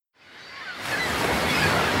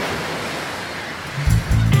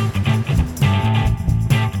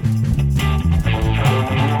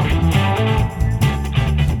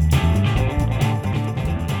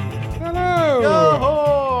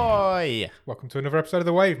Welcome to another episode of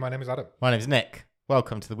The Wave. My name is Adam. My name's Nick.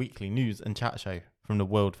 Welcome to the weekly news and chat show from the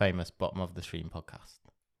world famous Bottom of the Stream podcast.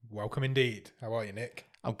 Welcome indeed. How are you, Nick?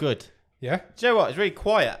 I'm good. Yeah? Do you know what? It's really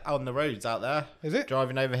quiet on the roads out there. Is it?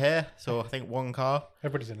 Driving over here, so I think one car.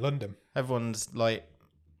 Everybody's in London. Everyone's like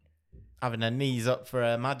having their knees up for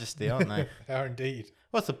Her Majesty, aren't they? They are indeed.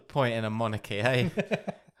 What's the point in a monarchy, hey?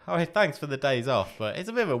 I mean, thanks for the days off, but it's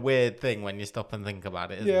a bit of a weird thing when you stop and think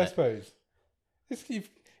about it, isn't I it? suppose.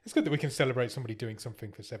 It's good that we can celebrate somebody doing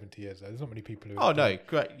something for 70 years, though. There's not many people who... Oh, no,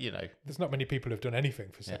 great, There's not many people who've done anything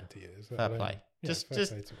for 70 years. Fair play. Yeah, Just, fair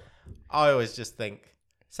play to her. I always just think,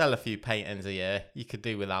 sell a few paintings a year. You could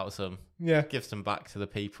do without some. Yeah. Give some back to the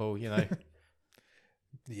people, you know.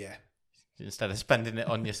 Yeah. Instead of spending it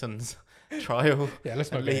on your son's trial. Yeah,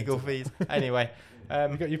 let's not and get legal into fees. Anyway.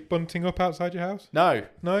 You got your bunting up outside your house? No.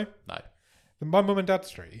 No? No. My mum and dad's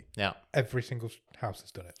street, Yeah. every single house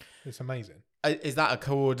has done it. It's amazing. Is that a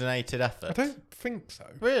coordinated effort? I don't think so.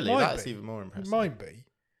 Really? Might That's be. even more It impressive. might be.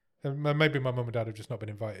 Maybe my mum and dad have just not been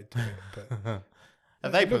invited to it. But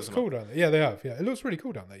Have they it put looks some cool up? down there. Yeah, they have. Yeah, it looks really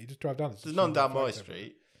cool down there. You just drive down. There's none down my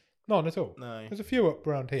street. None at all. No. There's a few up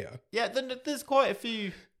around here. Yeah, there's quite a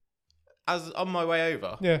few. As on my way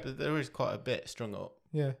over, Yeah. there is quite a bit strung up.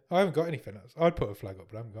 Yeah, I haven't got anything else. I'd put a flag up,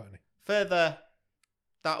 but I haven't got any. Further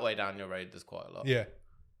that way down your road, there's quite a lot. Yeah.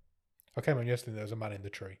 I came on yesterday. There was a man in the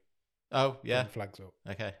tree. Oh, yeah. Putting flags up.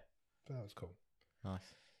 Okay. So that was cool.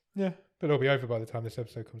 Nice. Yeah, but it'll be over by the time this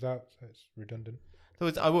episode comes out, so it's redundant.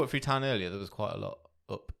 I walked through town earlier. There was quite a lot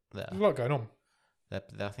up there. There's a lot going on.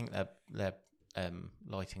 I think they're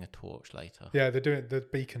lighting a torch later. Yeah, they're doing the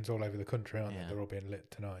beacons all over the country, aren't Yeah. they? They're all being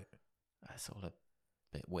lit tonight. That's all a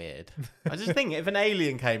bit weird. I just think if an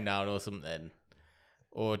alien came down or something,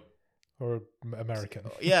 or Or American.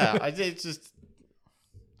 yeah, I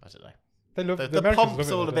don't know. They love The Americans pomp's love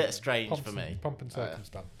it, all a don't bit they? strange Pomps for and- me. Pomp and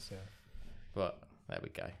circumstance, yeah. But there we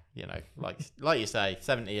go. You know, like you say,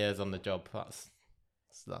 70 years on the job. That's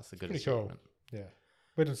a good Pretty cool. achievement. Yeah.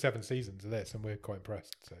 We've done 7 seasons of this and we're quite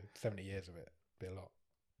impressed. So 70 years of it, be a lot.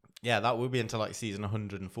 Yeah, that will be into like season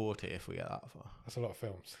 140 if we get that far. That's a lot of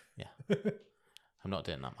films. I'm not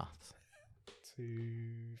doing that maths.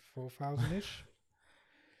 To 4,000-ish.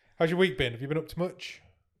 How's your week been? Have you been up to much?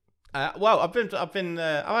 Well, I've had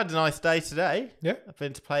a nice day today. Yeah. I've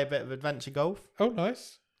been to play a bit of adventure golf Oh,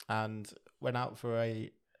 nice. and went out for a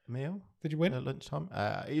meal Did you win? at lunchtime.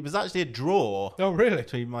 It was actually a draw Oh, really?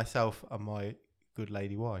 between myself and my good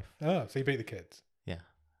lady wife. Oh, so you beat the kids? Yeah.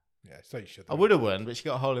 Yeah, so you should. I would have won, but she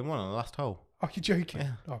got a hole in one on the last hole. Oh, you're joking?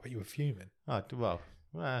 Yeah. Oh, I bet you were fuming. Oh, well,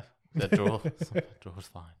 the draw. Draw's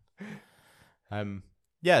fine.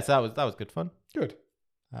 Yeah, so that was good fun. Good.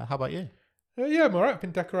 How about you? Yeah, I'm all right. I've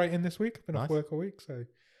been decorating this week. I've been off Nice. work all week. So,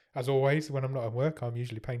 as always, when I'm not at work, I'm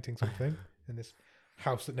usually painting something in this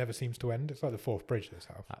house that never seems to end. It's like the Forth Bridge, this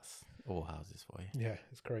house. That's all houses for you. Yeah,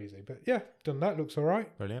 it's crazy. But yeah, done that. Looks all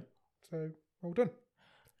right. Brilliant. So, well done.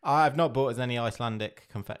 I've not bought us any Icelandic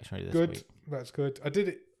confectionery this Good. week. That's good. I did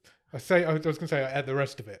it. I was going to say I ate the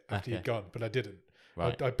rest of it after Okay. you'd gone, but I didn't.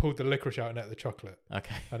 Right. I pulled the licorice out and ate the chocolate,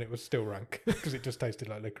 Okay. and it was still rank because it just tasted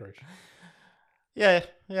like licorice. Yeah.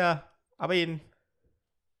 I mean,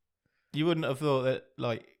 you wouldn't have thought that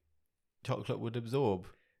like chocolate would absorb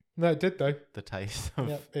No, it did though. the taste of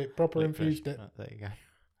Yeah, it proper licorice, infused it. but there you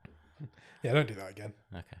go. Yeah, don't do that again.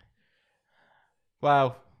 Okay.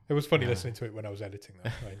 Well, It was funny listening to it when I was editing though.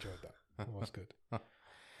 I enjoyed that. It was good. no,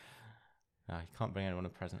 you can't bring anyone a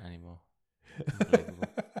present anymore. Unbelievable.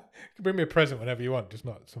 You can bring me a present whenever you want, just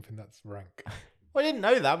not something that's rank. Well, I didn't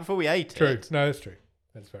know that before we ate True. it. No, that's true.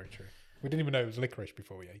 That's very true. We didn't even know it was licorice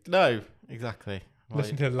before we ate it. No, exactly.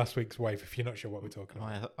 Listen to last week's wave if you're not sure what we're talking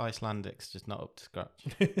about. My Icelandic's just not up to scratch,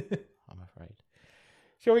 I'm afraid.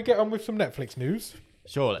 Shall we get on with some Netflix news?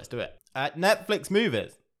 Sure, let's do it. Netflix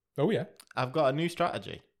movies. Oh, yeah. I've got a new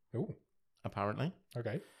strategy, Oh, apparently,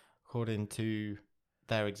 okay. according to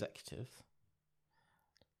their executives.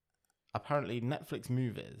 Apparently, Netflix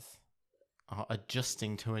movies are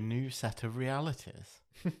adjusting to a new set of realities.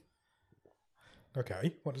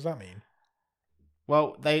 Okay. What does that mean?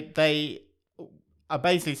 Well, they are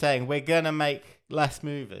basically saying we're going to make less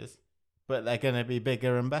movies, but they're going to be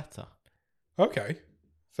bigger and better. Okay.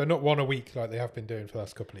 So not one a week like they have been doing for the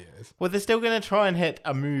last couple of years. Well, they're still going to try and hit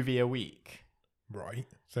a movie a week. Right.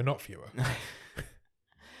 So not fewer.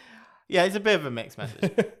 Yeah, it's a bit of a mixed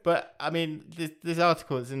message. But, I mean, this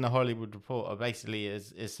article that's in the Hollywood Reporter basically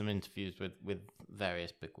is some interviews with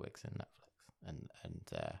various bigwigs in Netflix and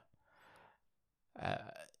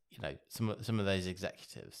you know, some of those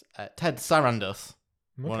executives. Ted Sarandos,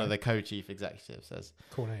 one of the co-chief executives, says,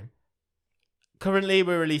 Cool name. Currently,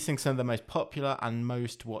 we're releasing some of the most popular and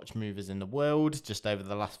most watched movies in the world. Just over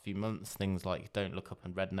the last few months, things like Don't Look Up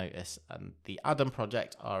and Red Notice and The Adam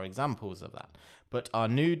Project are examples of that. But our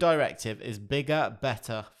new directive is bigger,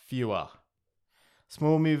 better, fewer.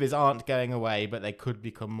 Small movies aren't going away, but they could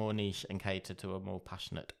become more niche and cater to a more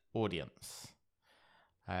passionate audience.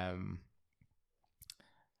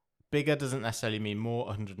 Bigger doesn't necessarily mean more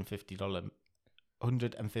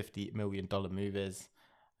 $150 million movies.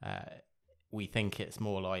 We think it's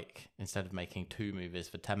more like, instead of making 2 movies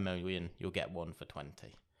for 10 million, you'll get one for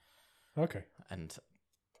 20. Okay. And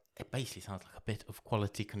it basically sounds like a bit of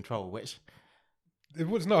quality control, which It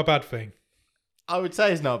was not a bad thing. I would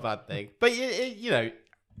say is not a bad thing. But, you know,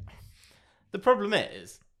 the problem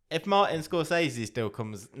is, if Martin Scorsese still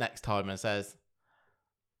comes next time and says,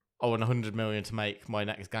 I want 100 million to make my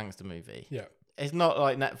next gangster movie, Yeah. it's not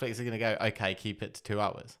like Netflix are going to go, okay, keep it to 2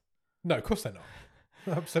 hours. No, of course they're not.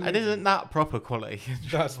 Absolutely. And isn't that proper quality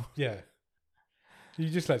control? That's, yeah. You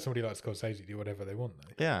just let somebody like Scorsese do whatever they want,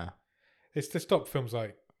 though. Yeah. It's to stop films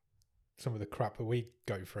like some of the crap that we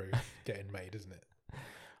go through getting made, isn't it?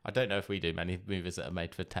 I don't know if we do many movies that are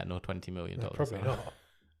made for 10 or 20 million No, dollars. probably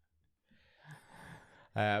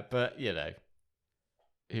not. But, you know,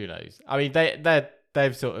 who knows? I mean,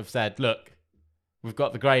 they've sort of said, look, we've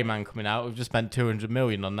got The Grey Man coming out. We've just spent 200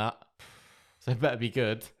 million on that. So it better be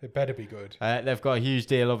good. It better be good. They've got a huge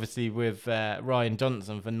deal, obviously, with Ryan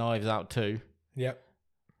Johnson for Knives Out 2. Yep.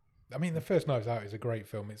 I mean, the first Knives Out is a great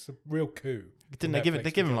film. It's a real coup. Didn't they give it?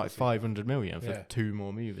 They give him like 500 million for Yeah. 2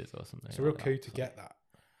 more movies or something. It's a real like coup that. to get that.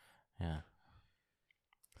 Yeah.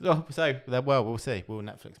 So well, we'll see. Will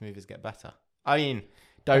Netflix movies get better? I mean,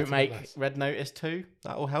 don't Better, make less. Red Notice 2.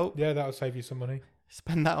 That will help. Yeah, that'll save you some money.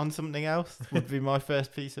 Spend that on something else would be my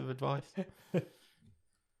first piece of advice.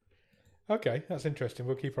 Okay, that's interesting.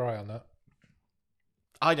 We'll keep our eye on that.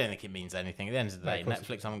 I don't think it means anything. At the end of the No, day, of course it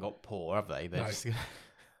Netflix haven't got poor, have they? They're No. just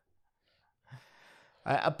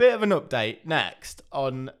a bit of an update next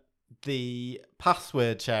on the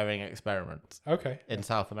password sharing experiment Okay. in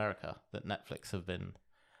South America that Netflix have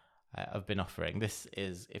been offering. This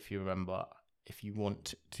is, if you remember, if you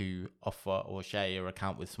want to offer or share your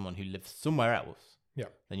account with someone who lives somewhere else, Yeah.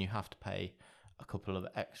 then you have to pay a couple of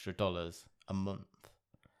extra dollars a month.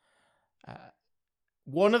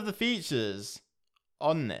 One of the features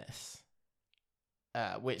on this,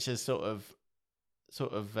 which has sort of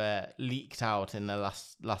leaked out in the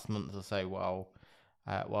last month or so,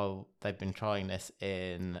 while they've been trying this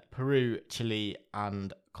in Peru, Chile,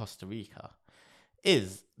 and Costa Rica,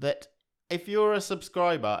 is that if you're a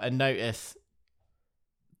subscriber and notice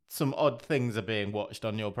some odd things are being watched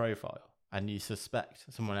on your profile and you suspect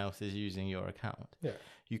someone else is using your account, Yeah.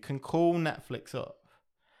 you can call Netflix up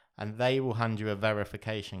and they will hand you a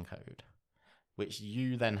verification code, which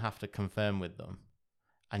you then have to confirm with them,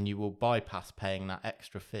 and you will bypass paying that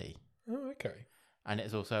extra fee. Oh, okay. And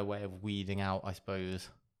it's also a way of weeding out, I suppose,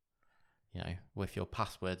 you know, with your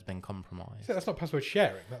passwords being compromised. So that's not password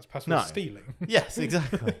sharing. That's password No. stealing. Yes,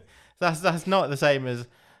 exactly. That's not the same as,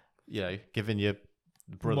 you know, giving your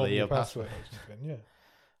brother Mom your password. or something,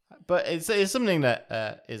 yeah. But it's something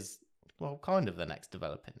that is, well, kind of the next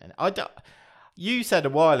development. You said a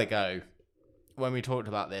while ago when we talked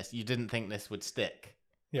about this, you didn't think this would stick.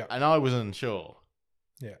 Yeah. And I was unsure.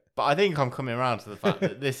 Yeah. But I think I'm coming around to the fact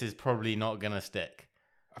that this is probably not going to stick.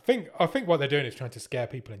 I think what they're doing is trying to scare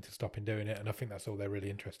people into stopping doing it, and I think that's all they're really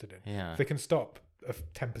interested in. Yeah. If they can stop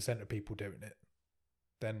 10% of people doing it,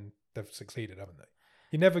 then they've succeeded, haven't they?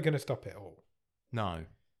 You're never going to stop it all. No.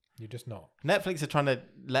 You're just not. Netflix are trying to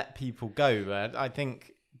let people go. But I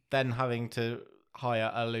think then having to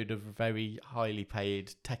hire a load of very highly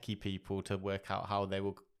paid techie people to work out how they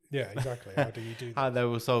will Yeah, exactly. How do you do that? how they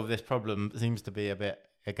will solve this problem seems to be a bit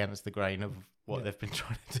against the grain of what Yeah. they've been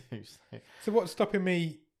trying to do. So what's stopping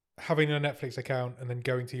me having a Netflix account and then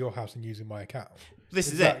going to your house and using my account?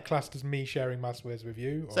 This is that it. classed as me sharing passwords with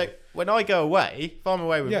you? Or? So when I go away, if I'm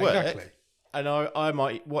away with yeah, work, exactly. and I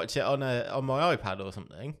might watch it on my iPad or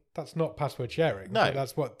something, That's not password sharing. No. But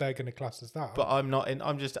that's what they're going to class as that. but I'm not in.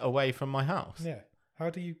 I'm just away from my house. yeah. How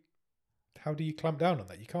do you clamp down on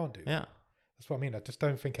that? You can't do. Yeah. That's what I mean. I just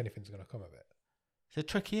don't think anything's going to come of it. It's a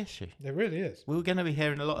tricky issue. It really is. We're going to be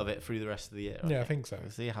hearing a lot of it through the rest of the year. Yeah, I think so. We'll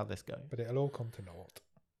see how this goes. But it'll all come to naught.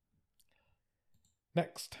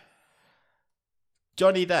 Next.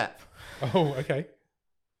 Johnny Depp. Oh, okay.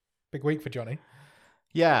 Big week for Johnny.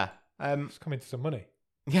 Yeah. It's coming to some money.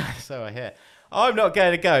 Yeah, so I hear. I'm not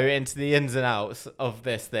going to go into the ins and outs of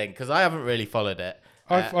this thing because I haven't really followed it.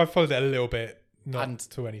 I've followed it a little bit, not and-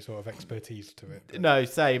 to any sort of expertise to it. No,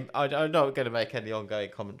 same. I'm not going to make any ongoing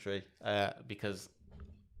commentary because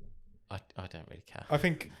I don't really care. I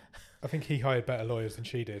think he hired better lawyers than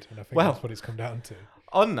she did, and I think Well- that's what it's come down to.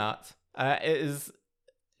 On that, it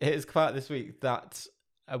is come out this week that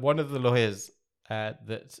one of the lawyers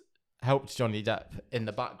that helped Johnny Depp in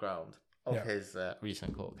the background of Yeah. his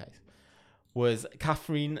recent court case was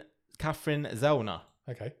Catherine Zellner,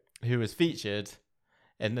 Okay. who was featured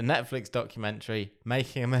in the Netflix documentary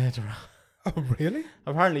Making a Murderer. Oh, really?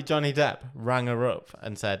 Apparently, Johnny Depp rang her up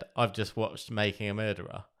and said, "I've just watched Making a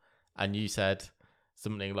Murderer," and you said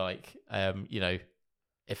something like,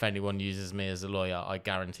 if anyone uses me as a lawyer, I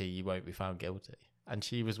guarantee you won't be found guilty. And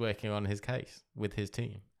she was working on his case with his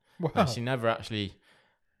team. Wow. And she never actually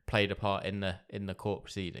played a part in the court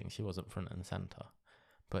proceedings. She wasn't front and center.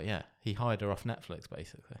 But yeah, he hired her off Netflix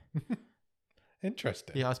basically.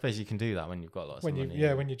 Interesting. Yeah, I suppose you can do that when you've got lots of money.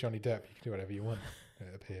 When you're Johnny Depp, you can do whatever you want.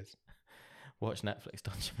 It appears. Watch Netflix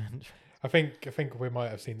documentary. I think we might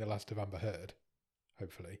have seen the last of Amber Heard.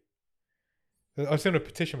 Hopefully, I've seen a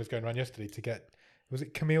petition was going around yesterday to get, was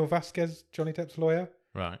it Camille Vasquez, Johnny Depp's lawyer,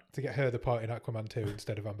 Right. to get her the part in Aquaman 2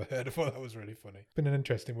 instead of Amber Heard. I thought that was really funny. It's been an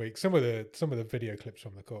interesting week. Some of the video clips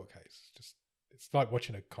from the court case, just it's like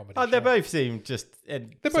watching a comedy. Oh, they show. both seem just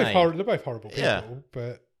insane. They're both horrible people, Yeah.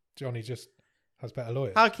 but Johnny just has better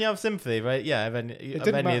lawyers. How can you have sympathy, right? Yeah, of any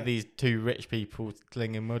matter. of these two rich people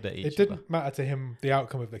slinging mud at each It other. didn't matter to him the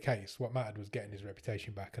outcome of the case. What mattered was getting his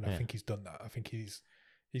reputation back, and I Yeah. think he's done that. I think he's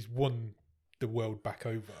won the world back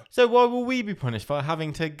over. So why will we be punished for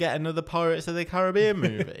having to get another Pirates of the Caribbean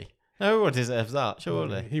movie? No one deserves that,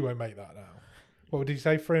 surely. He won't make that now. What did he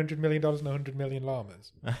say? $300 million and 100 million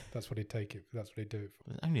llamas. That's what he'd take it. That's what he'd do it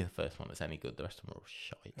for. Only the first one that's any good. The rest of them are all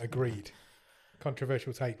shite. Agreed.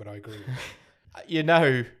 Controversial take, but I agree. You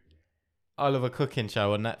know, I love a cooking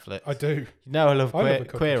show on Netflix. I do. You know, I love I love a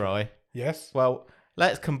cooking Queer show. Eye. Yes. Well,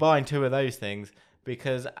 let's combine two of those things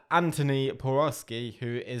because Anthony Porowski,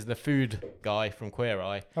 who is the food guy from Queer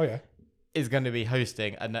Eye, Oh yeah. is going to be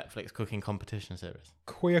hosting a Netflix cooking competition series.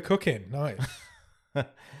 Queer cooking. Nice.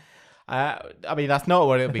 I mean, that's not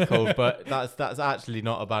what it'll be called, but that's actually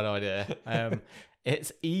not a bad idea.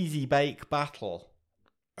 It's Easy Bake Battle.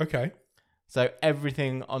 Okay. So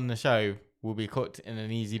everything on the show will be cooked in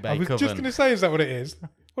an easy I bake was oven, just going to say, is that what it is?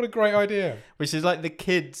 What a great idea. which is like the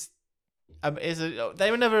kids. They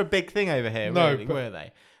were never a big thing over here, No, really, but- were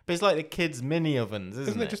they? But it's like the kids' mini ovens, isn't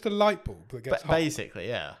Isn't it just a light bulb that gets But hot? basically,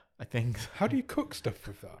 yeah, I think. How do you cook stuff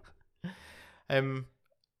with that?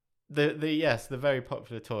 The very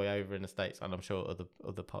popular toy over in the States, and I'm sure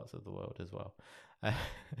other parts of the world as well.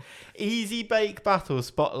 Easy Bake Battle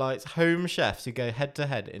spotlights home chefs who go head to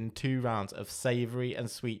head in 2 rounds of savoury and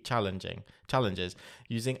sweet challenges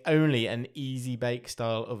using only an Easy Bake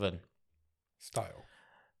style oven. Style.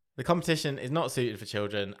 The competition is not suited for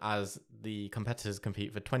children as the competitors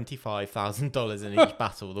compete for $25,000 in each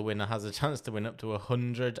battle. The winner has a chance to win up to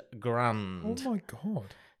 $100,000. Oh my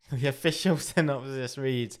God. The official synopsis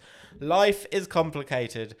reads, "Life is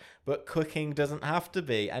complicated, but cooking doesn't have to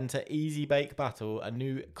be. Enter Easy Bake Battle, a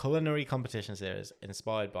new culinary competition series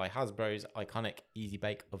inspired by Hasbro's iconic Easy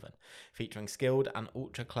Bake Oven, featuring skilled and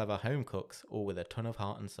ultra-clever home cooks, all with a ton of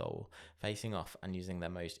heart and soul, facing off and using their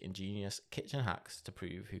most ingenious kitchen hacks to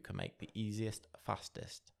prove who can make the easiest,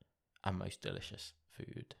 fastest, and most delicious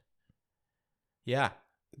food." Yeah.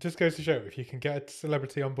 It just goes to show, if you can get a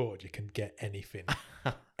celebrity on board, you can get anything.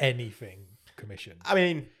 Anything commissioned. I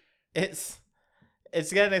mean, it's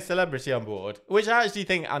getting a celebrity on board, which I actually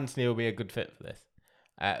think Anthony will be a good fit for this.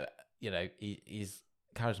 He's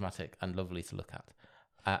charismatic and lovely to look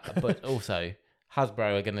at. But also,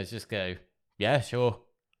 Hasbro are going to just go, yeah, sure,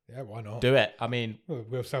 Yeah, why not? do it. I mean,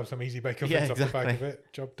 We'll sell some Easy Bake Ovens Yeah, off the back exactly. of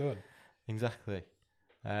it. Job done. exactly.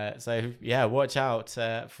 So, yeah, watch out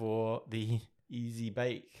for the Easy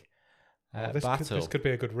Bake battle. This could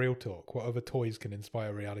be a good real talk. What other toys can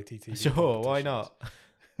inspire reality TV? Sure, why competitions?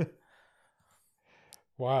 not?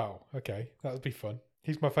 Wow. Okay, that would be fun.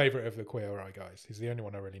 He's my favourite of the Queer Eye guys. He's the only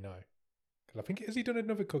one I really know. Because I think, has he done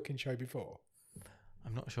another cooking show before?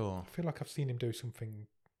 I'm not sure. I feel like I've seen him do something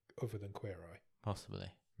other than Queer Eye. Possibly.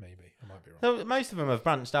 Maybe. I might be wrong. So most of them have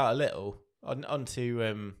branched out a little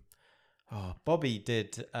onto. Bobby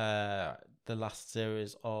did the last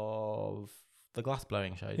series of the glass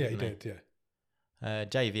blowing show. Yeah, he didn't did, yeah.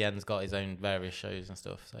 JVN's got his own various shows and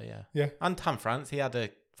stuff. So yeah. Yeah. And Tam France, he had a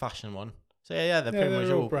fashion one. So yeah, they're Yeah, pretty much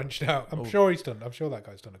they're all all. branched out. I'm all- sure that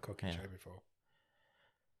guy's done a cooking Yeah. show before.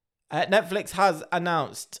 Netflix has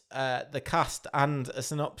announced the cast and a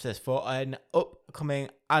synopsis for an upcoming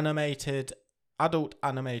adult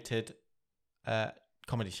animated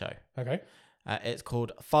comedy show. Okay. It's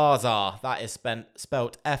called Farzar. That is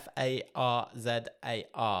spelt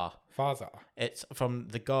Farzar. Faza. It's from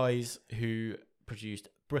the guys who produced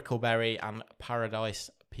Brickleberry and Paradise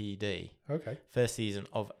PD. Okay. First season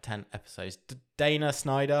of 10 episodes. Dana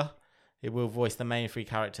Snyder, who will voice the main 3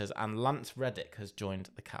 characters, and Lance Reddick has joined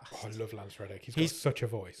the cast. Oh, I love Lance Reddick. He's got such a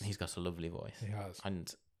voice. He's got a lovely voice. He has.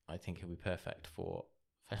 And I think he'll be perfect for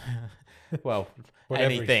well, Whatever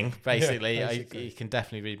anything, basically. Yeah, basically. He can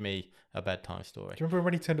definitely read me a bedtime story. Do you remember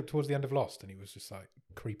when he turned up towards the end of Lost and he was just like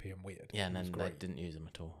creepy and weird? Yeah, and It was then they great. didn't use him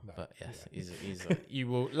at all. No, But yes, yeah. he's you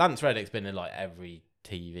will. Lance Reddick's been in like every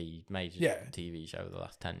major Yeah. TV show of the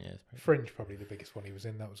last 10 years. Fringe, probably the biggest one he was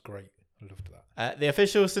in. That was great. I loved that. The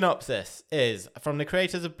official synopsis is from the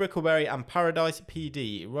creators of Brickleberry and Paradise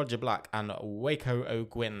PD, Roger Black and Waco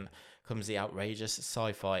O'Gwyn, comes the outrageous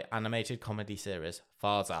sci-fi animated comedy series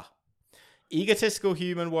Faza. Egotistical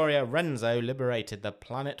human warrior Renzo liberated the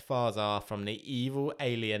planet Faza from the evil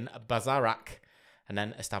alien Bazarak and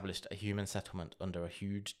then established a human settlement under a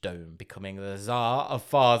huge dome, becoming the Tsar of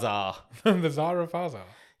Faza. The Zara Faza.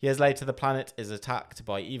 Years later, the planet is attacked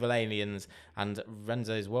by evil aliens, and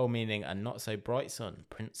Renzo's well-meaning and not-so-bright son,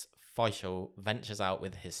 Prince Faisal, ventures out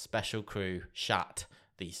with his special crew, Shat,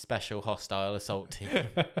 the special hostile assault team.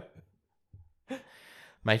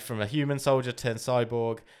 Made from a human soldier turned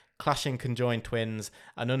cyborg, clashing conjoined twins,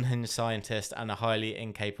 an unhinged scientist, and a highly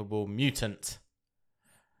incapable mutant.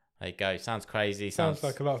 There you go. Sounds crazy. Sounds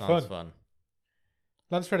like a lot of fun.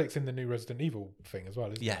 Lance Reddick's in the new Resident Evil thing as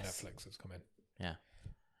well, isn't Yes. it? Netflix has come in. Yeah.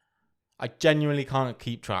 I genuinely can't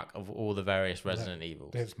keep track of all the various Resident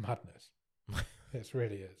Evils. It's madness. It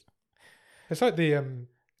really is. It's like the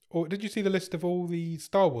or did you see the list of all the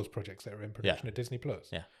Star Wars projects that are in production at Disney Plus?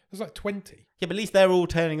 Yeah. There's like 20. Yeah, but at least they're all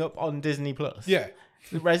turning up on Disney Plus. Yeah.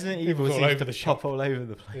 The Resident Evil all seems over to the pop shop. all over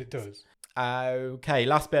the place. It does. Okay,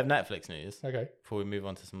 last bit of Netflix news Okay. before we move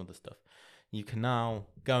on to some other stuff. You can now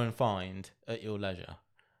go and find at your leisure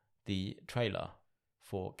the trailer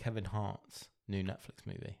for Kevin Hart's new Netflix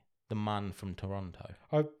movie, The Man from Toronto.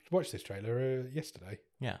 I watched this trailer yesterday.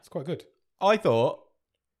 Yeah. It's quite good. I thought,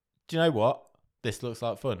 do you know what? This looks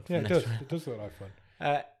like fun. Yeah, it does. It does look like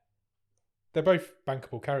fun. They're both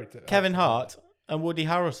bankable characters. Kevin Hart and Woody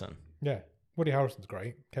Harrelson. Yeah. Woody Harrelson's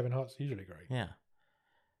great. Kevin Hart's usually great. Yeah.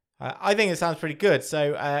 I think it sounds pretty good.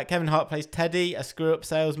 So Kevin Hart plays Teddy, a screw-up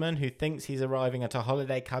salesman who thinks he's arriving at a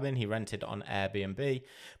holiday cabin he rented on Airbnb,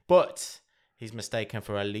 but he's mistaken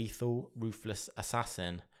for a lethal, ruthless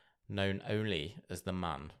assassin known only as the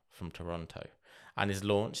Man from Toronto, and is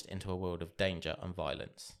launched into a world of danger and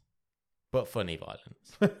violence, but funny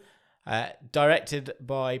violence. Directed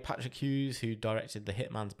by Patrick Hughes, who directed The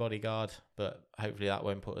Hitman's Bodyguard, but hopefully that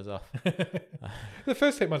won't put us off. The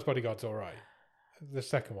first Hitman's Bodyguard's all right. The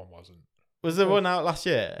second one wasn't. Was there one out last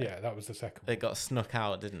year? Yeah, that was the second one. It got snuck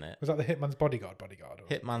out, didn't it? Was that the Hitman's Bodyguard? Or?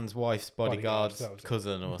 Hitman's wife's bodyguard's that was it.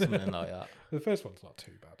 cousin or something like that. The first one's not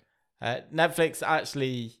too bad. Netflix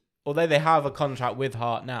actually, although they have a contract with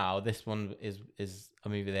Hart now, this one is a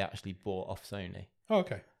movie they actually bought off Sony. Oh,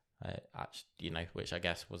 okay. Which I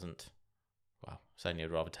guess wasn't. Well, Sony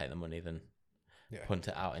would rather take the money than punt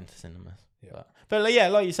it out into cinemas. Yeah. But yeah,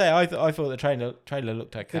 like you say, I thought the trailer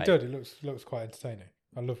looked okay. It did. It looks quite entertaining.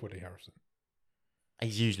 I love Woody Harrelson.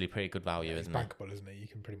 He's usually pretty good value, He's isn't he? bankable, isn't he? You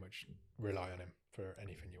can pretty much rely on him for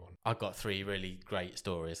anything you want. I've got 3 really great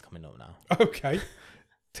stories coming up now. Okay.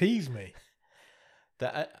 Tease me.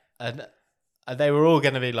 And they were all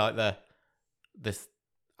going to be like this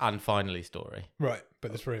and finally story. Right, but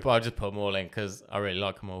there's 3 of But them. I'll just put them all in because I really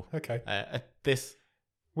like them all. Okay. This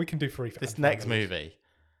We can do 3 for this and next families. movie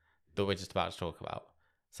that we're just about to talk about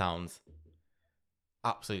sounds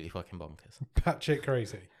absolutely fucking bonkers. Batshit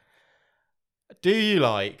crazy. Do you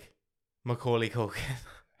like Macaulay Culkin?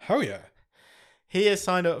 Hell yeah. He has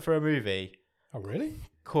signed up for a movie Oh, really?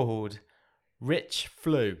 called Rich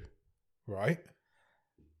Flu. Right.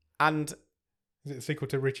 And Is it a sequel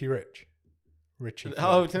to Richie Rich? Richie.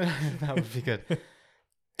 oh, that would be good.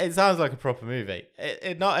 It sounds like a proper movie.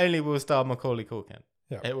 It not only will star Macaulay Culkin,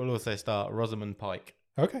 Yeah. it will also star Rosamund Pike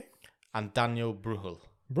Okay. and Daniel Bruhl.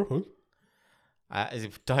 Bruhl. Is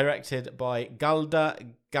directed by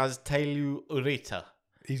Galda Gaztelu Urita.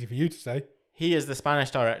 Easy for you to say. He is the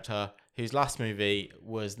Spanish director whose last movie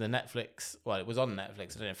was the Netflix. Well, it was on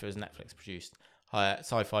Netflix. I don't know if it was Netflix produced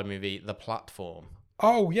sci-fi movie, The Platform.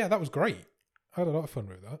 Oh, yeah, that was great. I had a lot of fun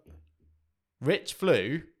with that. Rich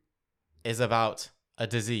Flu is about a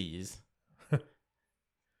disease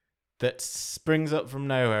that springs up from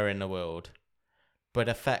nowhere in the world, but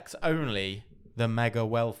affects only the mega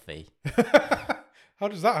wealthy. How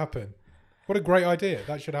does that happen? What a great idea.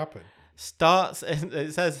 That should happen. Starts.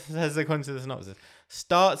 It says according to the synopsis,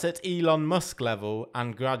 starts at Elon Musk level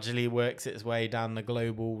and gradually works its way down the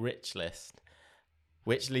global rich list,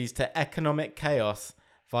 which leads to economic chaos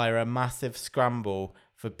via a massive scramble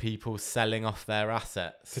for people selling off their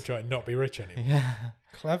assets. To try and not be rich anymore. Yeah.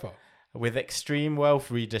 Clever. With extreme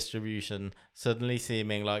wealth redistribution suddenly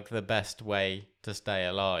seeming like the best way to stay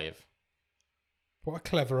alive. What a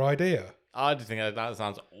clever idea. I just think that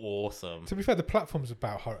sounds awesome. To be fair, the platform's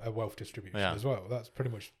about a wealth distribution Yeah. as well. That's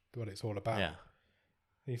pretty much what it's all about. Yeah.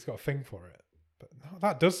 He's got a thing for it. But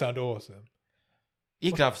that does sound awesome.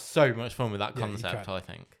 You could have so much fun with that Yeah, you concept, can. I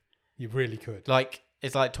think. You really could. Like,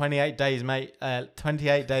 it's like 28 days, mate.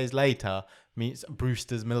 28 days later meets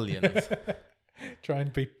Brewster's Millions. Try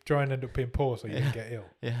and end up being poor so you don't get ill.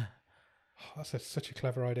 Yeah. Oh, that's such a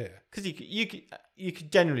clever idea. Because you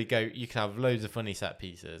could generally go, you could have loads of funny set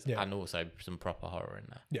pieces Yeah. and also some proper horror in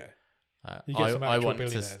there. Yeah. You get some actual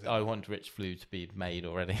billionaires in I there. want Rich Flew to be made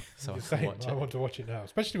already, so I The can same. watch I it. want to watch it now,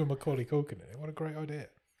 especially with Macaulay Culkin in it. What a great idea.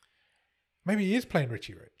 Maybe he is playing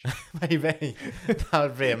Richie Rich. Maybe that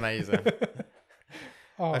would be amazing.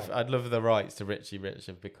 Oh, I'd love the rights to Richie Rich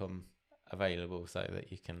have become available so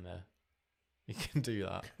that you can do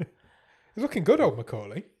that. he's looking good, old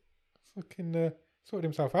Macaulay. He's looking sorted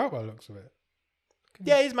himself out by the looks of it.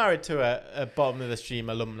 Yeah, he's married to a bottom of the stream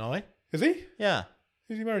alumni. Is he? Yeah,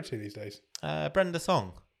 Who's he married to these days? Brenda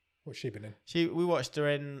Song. What's she been in? We watched her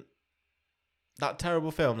in that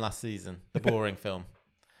terrible film last season, the boring film.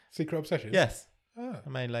 Secret Obsession? Yes, Ah. the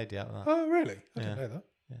main lady out of that. Oh, really? I Yeah. didn't know that.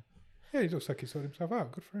 Yeah. Yeah, he looks like he sorted himself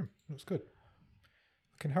out. Good for him. Looks good.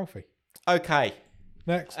 Looking healthy. Okay,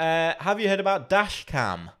 Next. have you heard about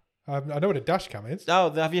Dashcam? I know what a dash cam is.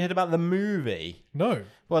 Oh, have you heard about the movie? No.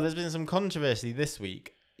 Well, there's been some controversy this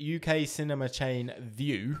week. UK cinema chain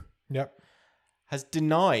View Yep. has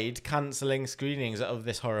denied cancelling screenings of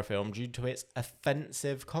this horror film due to its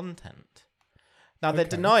offensive content. Now, they're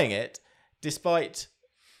Okay. denying it despite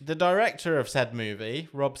the director of said movie,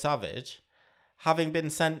 Rob Savage, having been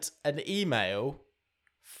sent an email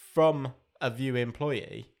from a View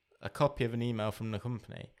employee, a copy of an email from the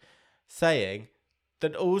company, saying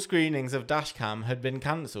that all screenings of Dashcam had been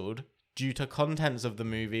cancelled due to contents of the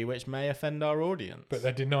movie which may offend our audience. But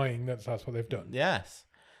they're denying that's what they've done. Yes.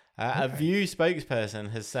 A Okay. View spokesperson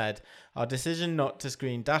has said, our decision not to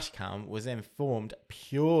screen Dashcam was informed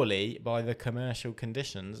purely by the commercial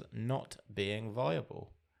conditions not being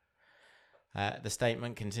viable. The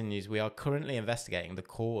statement continues, we are currently investigating the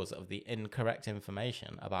cause of the incorrect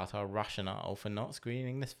information about our rationale for not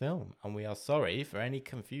screening this film, and we are sorry for any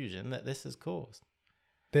confusion that this has caused.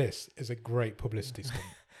 This is a great publicity stunt.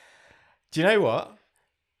 Do you know what?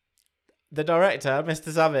 The director, Mr.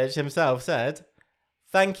 Savage himself, said,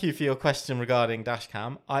 thank you for your question regarding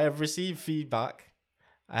Dashcam. I have received feedback.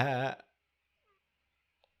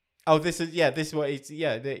 This is what he's,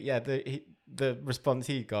 the response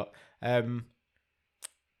he got. The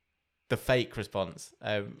fake response.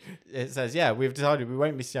 It says, we've decided we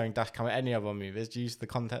won't be showing Dashcam at any of our movies due to the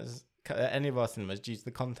contents, any of our cinemas due to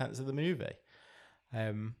the contents of the movie.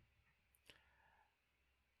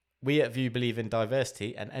 We at View believe in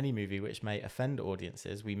diversity, and any movie which may offend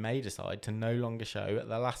audiences, we may decide to no longer show at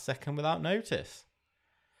the last second without notice.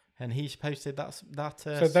 And he posted that.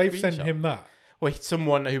 So they've sent screenshot. him that. Well,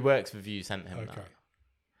 someone who works for View sent him Okay.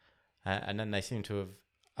 that, and then they seem to have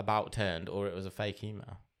about turned, or it was a fake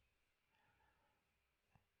email.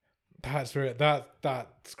 That's real. That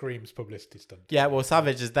screams publicity stunt. Yeah, well,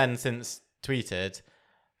 Savage has then since tweeted.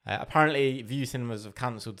 Apparently, View Cinemas have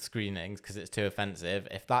cancelled the screenings because it's too offensive.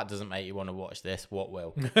 If that doesn't make you want to watch this, what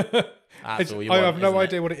will? That's all you I want, have no isn't it?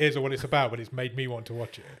 idea what it is or what it's about, but it's made me want to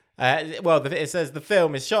watch it. It says the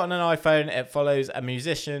film is shot on an iPhone. It follows a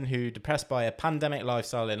musician who, depressed by a pandemic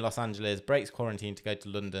lifestyle in Los Angeles, breaks quarantine to go to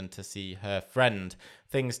London to see her friend.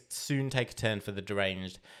 Things soon take a turn for the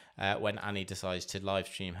deranged when Annie decides to live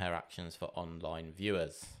stream her actions for online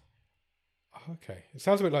viewers. Okay. It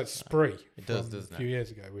sounds a bit like Spree. It does, from doesn't a few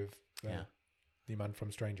years ago with Yeah. the man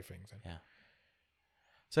from Stranger Things.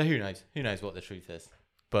 So who knows? Who knows what the truth is?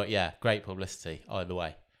 But yeah, great publicity either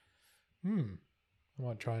way. I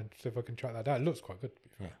might try and see if I can track that down. It looks quite good, to be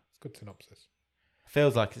fair. Yeah. It's a good synopsis.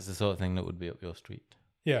 Feels like it's the sort of thing that would be up your street.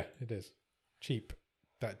 Yeah, it is. Cheap.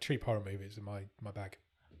 Cheap horror movies in my bag.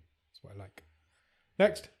 That's what I like.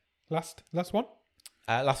 Next. Last one?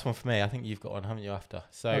 Last one for me. I think you've got one, haven't you, after?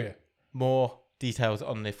 So Oh, yeah. more details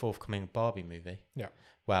on the forthcoming Barbie movie. Yeah.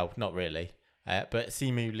 Well, not really. But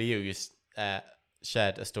Simu Liu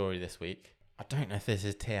shared a story this week. I don't know if this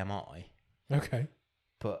is TMI, Okay.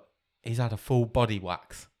 but he's had a full body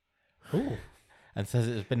wax. Ooh. and says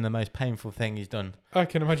it's been the most painful thing he's done. I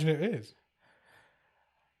can imagine it is.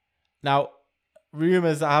 Now,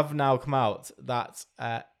 rumours have now come out that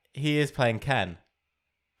he is playing Ken,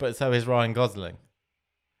 but so is Ryan Gosling.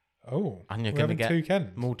 Oh, And you're we're going to having get two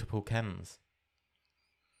Kens. multiple Kens.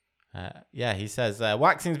 Yeah, he says,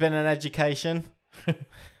 waxing's been an education.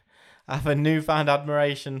 I have a newfound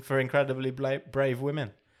admiration for incredibly brave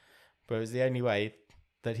women. But it was the only way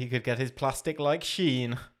that he could get his plastic-like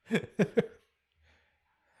sheen.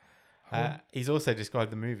 He's also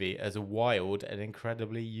described the movie as wild and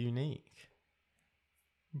incredibly unique.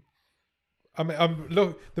 I mean,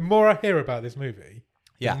 look, the more I hear about this movie,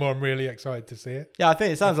 Yeah. the more I'm really excited to see it. Yeah, I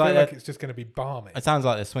think it sounds I feel like it's just going to be balmy. it sounds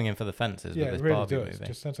like they're swinging for the fences Yeah, with it this really Barbie does. movie. It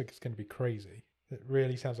just sounds like it's going to be crazy. It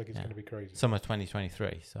really sounds like it's Yeah. going to be crazy. Summer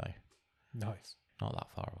 2023, so Nice. not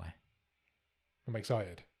that far away. I'm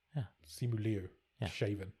excited. Yeah. Simu Liu, Yeah.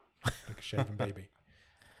 shaven, like a shaven baby.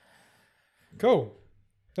 Cool.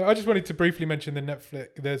 So I just wanted to briefly mention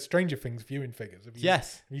the Stranger Things viewing figures. Have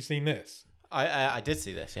you seen this? I did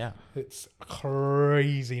see this, yeah. It's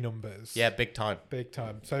crazy numbers. Yeah, big time. Big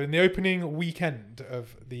time. So in the opening weekend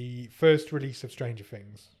of the first release of Stranger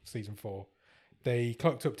Things, season 4, they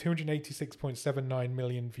clocked up 286.79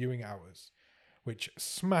 million viewing hours, which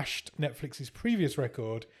smashed Netflix's previous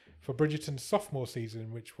record for Bridgerton's sophomore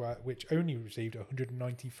season, which only received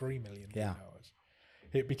 193 million viewing hours.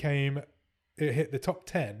 It hit the top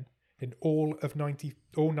 10 in all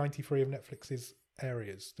 93 of Netflix's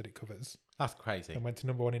areas that it covers, That's crazy. and went to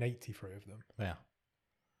number 1 in 83 of them. Yeah.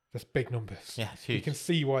 That's big numbers. Yeah, it's You huge. can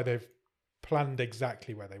see why they've planned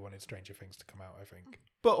exactly where they wanted Stranger Things to come out, I think.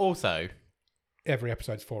 But also, Every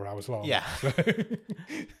episode's 4 hours long. Yeah. So,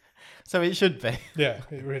 so it should be. yeah,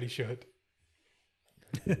 it really should.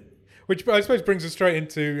 Which I suppose brings us straight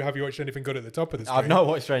into, have you watched anything good at the top of the stream? I've not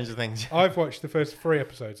watched Stranger Things. I've watched the first 3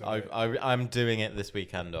 episodes of it. I'm doing it this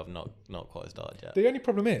weekend. I've not quite started yet. The only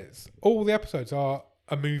problem is, all the episodes are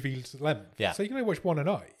a movie's length. Yeah. So you can only watch one a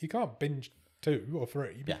night. You can't binge 2 or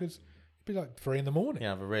 3 Yeah. because it'd be like 3 in the morning. You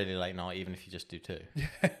have a really late night, even if you just do 2.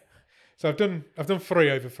 So I've done 3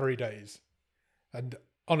 over 3 days, and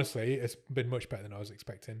honestly, it's been much better than I was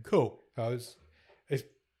expecting. Cool.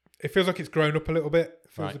 It feels like it's grown up a little bit.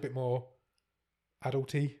 It feels Right. a bit more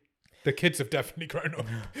adulty. The kids have definitely grown up.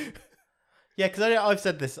 Yeah, because I've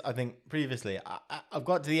said this, I think, previously. I've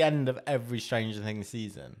got to the end of every Stranger Things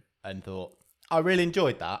season and thought, I really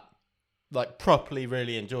enjoyed that. Like, properly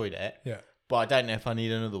really enjoyed it. Yeah. But I don't know if I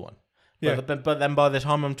need another one. Yeah. But then by the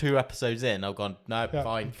time I'm 2 episodes in, I've gone, no, Yeah, I'm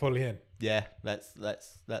fine. fully in. Yeah, let's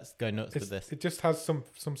go nuts with this. It just has some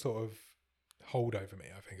sort of hold over me.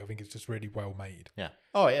 I think it's just really well made. Yeah.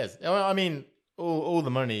 Oh, it is. I mean, all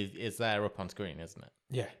the money is there up on screen, isn't it?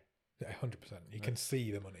 Yeah, 100%. You can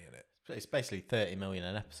see the money in it. It's basically 30 million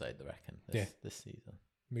an episode, I reckon. This season.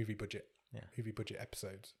 Movie budget. Yeah. Movie budget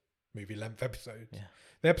episodes. Movie length episodes. Yeah.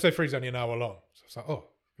 The episode 3 is only an hour long, so it's like, oh,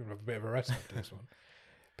 we're gonna have a bit of a rest after this one.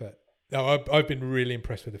 But no, I've been really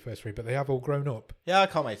impressed with the first 3, but they have all grown up. Yeah, I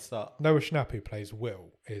can't wait to start. Noah Schnapp, who plays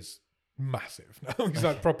Will, is massive now. He's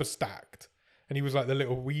like proper stacked, and he was like the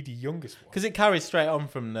little weedy youngest one. Because it carries straight on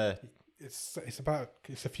from the It's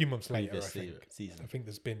a few months later. I previous think. season. I think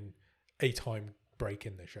there's been a time break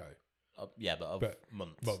in the show. Yeah, but of But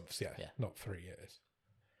months. Months, yeah, Yeah. not 3 years.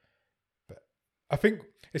 But I think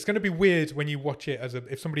it's going to be weird when you watch it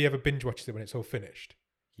if somebody ever binge watches it when it's all finished,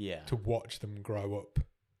 Yeah. to watch them grow up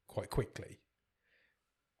quite quickly.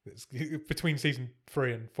 It's, between season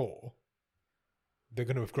 3 and 4, they're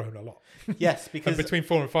going to have grown a lot. Yes, And because between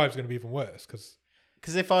 4 and 5 is going to be even worse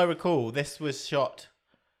because if I recall, this was shot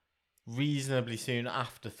reasonably soon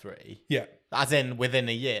after 3, yeah, as in within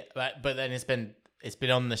a year. But then it's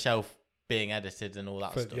been on the shelf being edited and all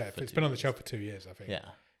that stuff. for it's 2 been on the years. shelf for 2 years, I think. Yeah.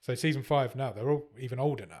 So season 5 now, they're all even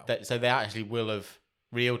older now. So they actually will have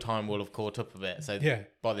real time will have caught up a bit. So Yeah.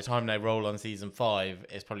 by the time they roll on season 5,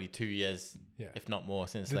 it's probably 2 years, Yeah. if not more,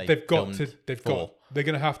 since They're filmed going to 4.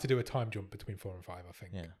 have to do a time jump between 4 and 5, I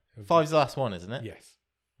think. Yeah. 5's the last one, isn't it? Yes.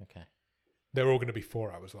 Okay. They're all going to be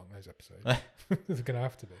 4 hours long, those episodes. They're going to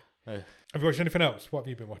have to be. Oh. Have you watched anything else? What have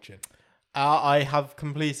you been watching? I have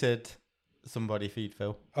completed Somebody Feed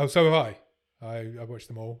Phil. Oh, so have I. I watched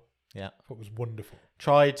them all. Yeah. I thought it was wonderful.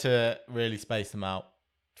 Tried to really space them out.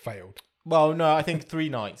 Failed. Well, no, I think 3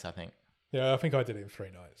 nights, I think. Yeah, I think I did it in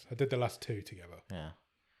 3 nights. I did the last 2 together. Yeah.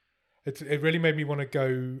 It really made me want to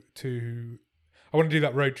go to... I want to do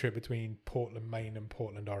that road trip between Portland, Maine and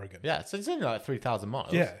Portland, Oregon. Yeah, so it's only like 3,000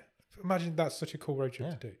 miles. Yeah. Imagine that's such a cool road trip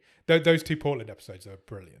Yeah. to do. Those 2 Portland episodes are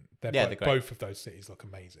brilliant. they're great. Both of those cities look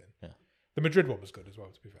amazing. Yeah. The Madrid one was good as well,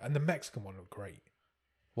 to be fair. And the Mexican one looked great.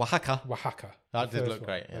 Oaxaca. Oaxaca. That the did first look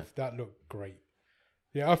one. great, yeah. That looked great.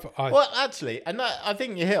 Yeah, Well, actually, and I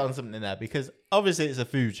think you hit on something there, because obviously it's a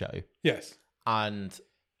food show, yes, and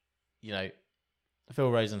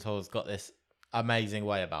Phil Rosenthal's got this amazing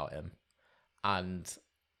way about him, and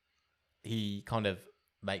he kind of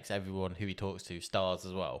makes everyone who he talks to stars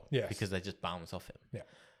as well, Yes. because they just bounce off him. Yeah.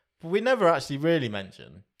 But we never actually really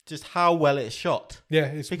mention just how well it's shot. yeah,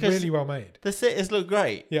 it's Because- really well made. The cities look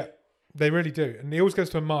great. Yeah, they really do, and he always goes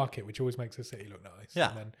to a market, which always makes the city look nice. Yeah.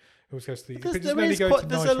 and then he always goes to the. Because but doesn't there only is go quite, to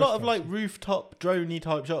there's nice a lot of like restaurants. rooftop droney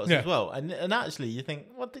type shots Yeah. as well, and actually you think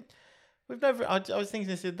we've never. I was thinking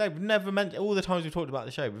this the other day. We've never mentioned all the times we've talked about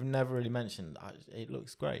the show. We've never really mentioned it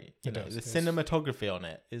looks great. It does. The It's- cinematography on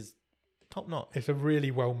it is top notch. It's a really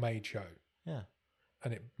well made show, Yeah,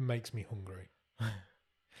 and it makes me hungry.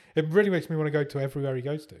 It really makes me want to go to everywhere he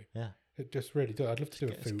goes to. yeah. It just really does. I'd love to do a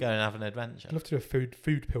Let's food. go and have an adventure. I'd love to do a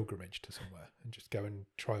food pilgrimage to somewhere and just go and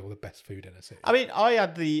try all the best food in a city. I mean, I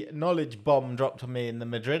had the knowledge bomb dropped on me in the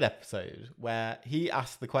Madrid episode where he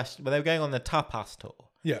asked the question, where they were going on the tapas tour,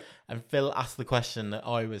 Yeah, and Phil asked the question that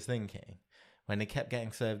I was thinking when they kept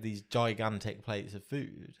getting served these gigantic plates of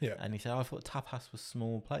food. Yeah. And he said, I thought tapas was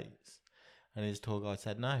small plates. And his tour guide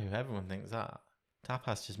said, no, everyone thinks that.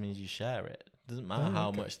 Tapas just means you share it. Doesn't matter Oh, how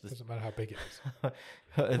okay. much the Doesn't matter how big it is.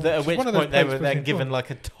 At just which one of those point they plates were was then in- given like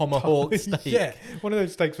a tomahawk steak. Yeah, one of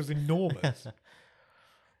those steaks was enormous.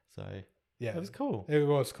 So Yeah, it was cool. It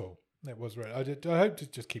was cool. It was really. I hope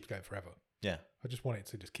it just keeps going forever. Yeah. I just want it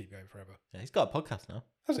to just keep going forever. Yeah, he's got a podcast now.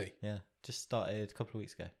 Has he? Yeah. Just started a couple of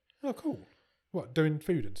weeks ago. Oh, cool. What, doing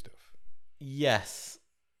food and stuff? Yes.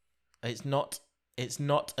 It's not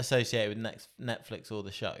associated with Netflix or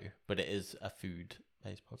the show, but it is a food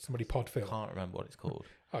based podcast. Somebody pod I film. can't remember what it's called.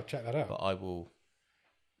 I'll check that out. But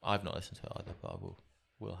I've not listened to it either, but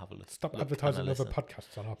we'll have a look. Stop look advertising and a other listen.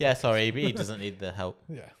 podcasts on our Yeah, podcast. sorry, but he doesn't need the help.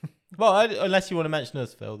 Yeah. Well, unless you want to mention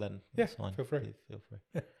us, Phil, then Yeah, that's fine. feel free. Feel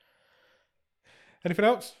free. Anything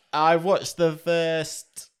else? I've watched the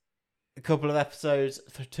first couple of episodes,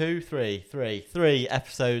 three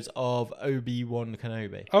episodes of Obi-Wan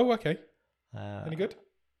Kenobi. Oh, okay. Do Any good?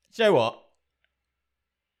 you know what?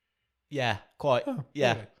 Yeah, quite. Oh,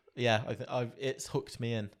 Yeah. really? Yeah, it's hooked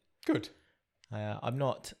me in. Good. I'm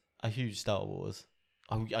not a huge Star Wars.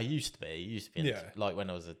 I used to be. Yeah. Like when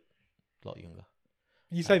I was a lot younger.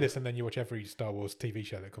 You say this and then you watch every Star Wars TV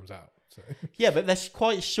show that comes out. So Yeah, but they're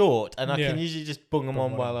quite short, and I Yeah. can usually just bung them Bung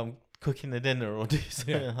on one while on. I'm cooking the dinner or do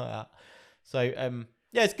something Yeah. like that. So,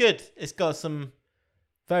 yeah, it's good. It's got some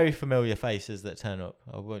very familiar faces that turn up.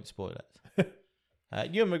 I won't spoil it.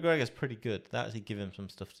 Ewan McGregor's pretty good. They actually give him some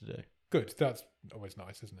stuff to do. good. That's always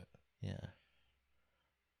nice, isn't it? Yeah.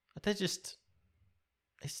 They're just...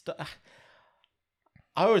 I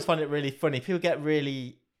always find it really funny. People get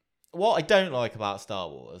really... What I don't like about Star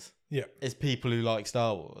Wars Yeah. is people who like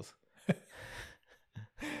Star Wars.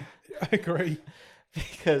 I agree.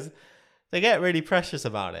 Because they get really precious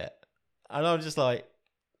about it. And I'm just like,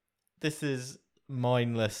 this is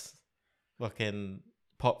mindless fucking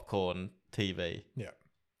popcorn TV. Yeah.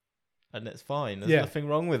 And it's fine. There's Yeah. nothing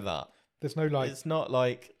wrong with that. There's no like. It's not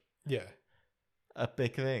like Yeah. a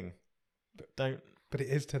big thing. Don't But it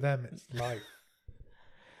is to them. It's life.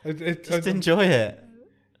 just enjoy it.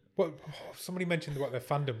 Somebody mentioned what their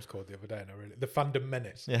fandom's called the other day, and the fandom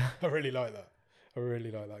menace. Yeah. I really like that. I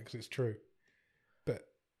really like that because it's true. But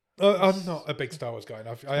I'm not a big Star Wars guy, and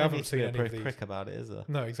I haven't seen any of these. prick about it, is there?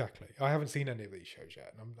 No, exactly. I haven't seen any of these shows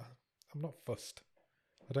yet, and I'm not fussed.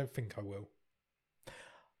 I don't think I will.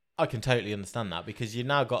 I can totally understand that because you've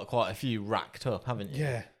now got quite a few racked up, haven't you?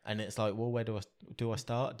 Yeah, And it's like, well, where do I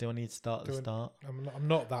start? Do I need to start at the start? I'm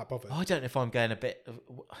not that bothered. I don't know if I'm going a bit.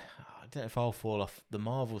 I don't know if I'll fall off the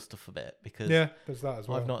Marvel stuff a bit because Yeah, there's that as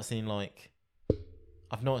well. I've not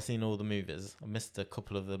seen all the movies. I missed a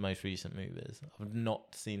couple of the most recent movies. I've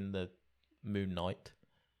not seen the Moon Knight.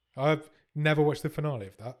 I've never watched the finale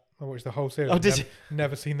of that. I watched the whole series. Oh, did never,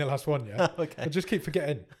 Never seen the last one yet. Okay. I just keep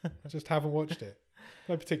forgetting. I just haven't watched it.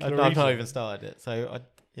 No particular I've reason. not even started it, so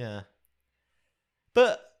yeah.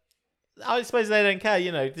 But I suppose they don't care.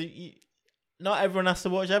 Not everyone has to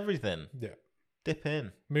watch everything. Yeah. Dip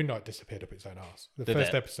in. Moon Knight disappeared up its own arse. The Did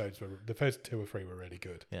first it? episodes the first 2 or 3 were really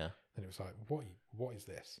good. Yeah. And it was like, what is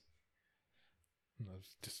this? And I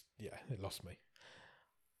was just, it lost me.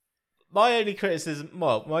 My only criticism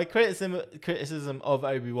of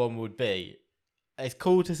Obi-Wan would be, it's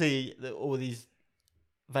cool to see that all these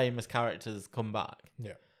famous characters come back.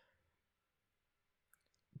 Yeah.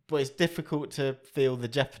 But it's difficult to feel the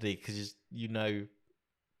jeopardy because you know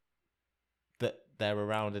that they're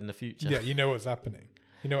around in the future. Yeah, you know what's happening.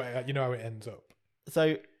 You know how it ends up.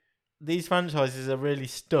 So these franchises are really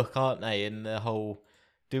stuck, aren't they, in the whole,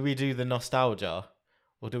 do we do the nostalgia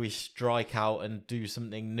Or do we strike out and do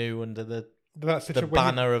something new under the That's such the a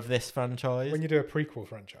banner of this franchise? when you do a prequel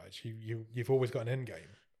franchise, you've always got an end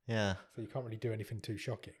game, Yeah. so you can't really do anything too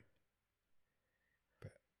shocking.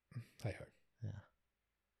 But hey ho.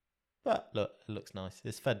 But look, it looks nice.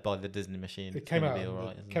 It's fed by the Disney machine. It came out. Be all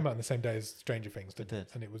right, isn't Came it? out on the same day as Stranger Things, It did.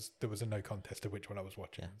 and there was a no contest of which one I was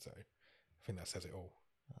watching. Yeah. So I think that says it all.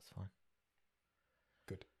 That's fine.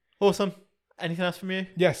 Good. Awesome. Anything else from you?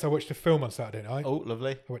 Yes, I watched a film on Saturday night. Oh,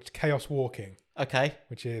 lovely. I watched Chaos Walking, Okay.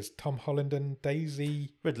 which is Tom Holland and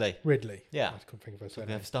Daisy Ridley. Ridley. Yeah. I couldn't think of her So we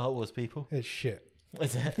surname. have Star Wars people. It's shit.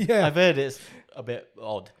 Is it? Yeah. I've heard it's a bit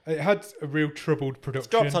odd. It had a real troubled It's production.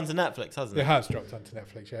 dropped onto Netflix, hasn't It it? has dropped onto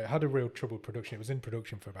Netflix. Yeah, it had a real troubled production. It was in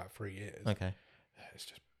production for about 3 years. Okay. It's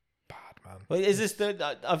just bad, man. Well, is this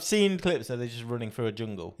the? I've seen clips where they're just running through a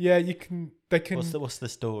jungle. Yeah, you can. They can. What's the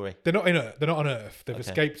story? They're not in Earth. They're not on Earth. They've Okay.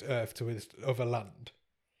 escaped Earth to this other land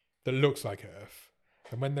that looks like Earth.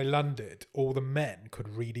 And when they landed, all the men could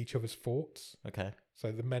read each other's thoughts. Okay.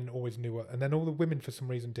 So the men always knew what. And then all the women, for some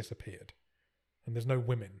reason, disappeared. And there's no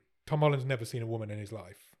women. Tom Holland's never seen a woman in his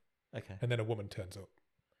life. Okay. And then a woman turns up.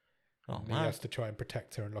 Oh And he man. has to try and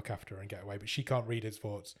protect her and look after her and get away. But she can't read his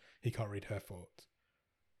thoughts. He can't read her thoughts.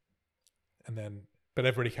 And then, but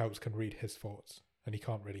everybody else can read his thoughts. And he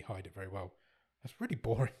can't really hide it very well. That's really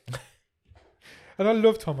boring. And I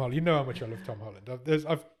love Tom Holland. You know how much I love Tom Holland.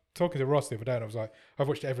 I've talking to Ross the other day and I was like, I've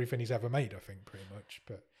watched everything he's ever made, I think, pretty much.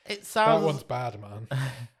 But It that sounds. one's bad, man.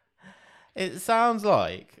 It sounds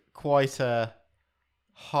like quite a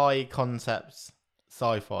high concept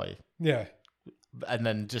sci-fi, Yeah. and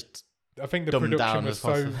then just I think the Dumbed production down was as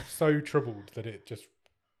possible. so troubled that it just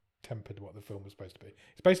tempered what the film was supposed to be.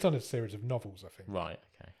 It's based on a series of novels, I think. right.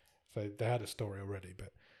 Okay. So they had a story already,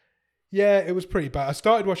 but yeah, it was pretty bad. I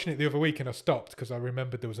started watching it the other week and I stopped because I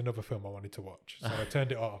remembered there was another film I wanted to watch. So I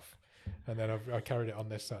turned it off, and then I carried it on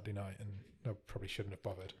this Saturday night, and I probably shouldn't have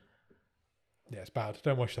bothered. Yeah, it's bad.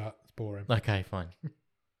 Don't watch that. It's boring. Okay. Fine.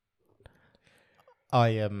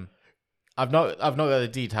 I've not got the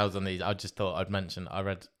details on these. I just thought I'd mention. I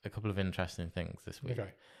read a couple of interesting things this week. Okay.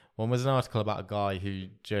 One was an article about a guy who,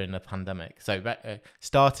 during the pandemic,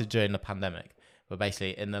 started during the pandemic, but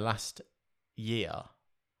basically in the last year,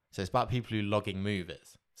 so it's about people who logging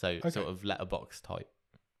movies, so sort of letterbox type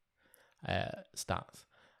stats.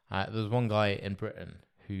 There was one guy in Britain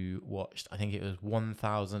who watched, I think it was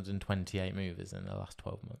 1,028 movies in the last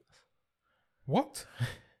 12 months. What?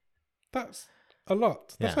 That's a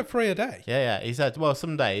lot. That's Yeah. like 3 a day. Yeah. He said, well,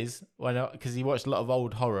 some days, because he watched a lot of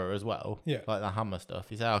old horror as well, Yeah. like the Hammer stuff,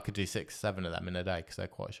 he said I could do 6, 7 of them in a day because they're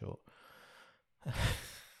quite short.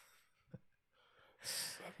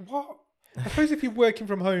 What? I suppose if you're working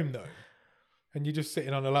from home though, and you're just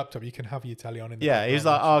sitting on a laptop, you can have your telly on in the Yeah, he was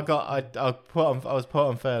like, background. I was put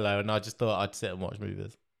on furlough, and I just thought I'd sit and watch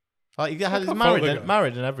movies. Like he I was can't married, fault the and, guy.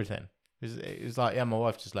 married and everything. He was like, yeah, my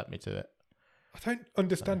wife just let me do it. I don't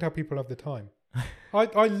understand how people have the time. I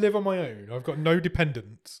live on my own. I've got no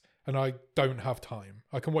dependents, and I don't have time.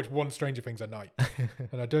 I can watch one Stranger Things at night,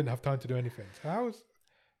 and I don't have time to do anything. So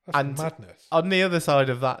that's And- madness. On the other side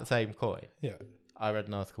of that same coin, Yeah, I read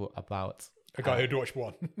an article about a guy who'd watch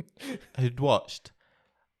one. who'd watched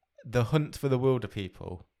The Hunt for the Wilder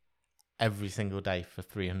People every single day for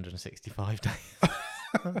 365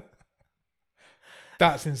 days.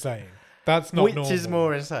 That's insane. That's not Which normal. is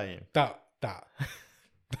more insane.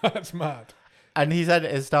 That's mad. And he said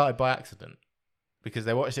it started by accident because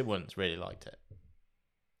they watched it once, really liked it.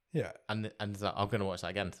 Yeah. And he's like, I'm going to watch that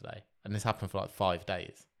again today. And this happened for like 5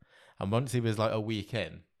 days. And once he was like a week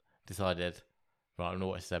in, decided, right, I'm going to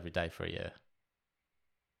watch this every day for a year.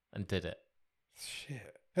 And did it.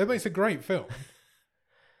 Shit. I mean, it's a great film.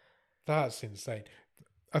 That's insane.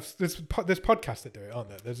 There's podcasts that do it, aren't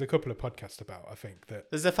there? There's a couple of podcasts about, I think, that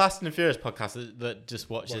There's a Fast and the Furious podcast that just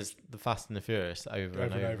watches the Fast and the Furious over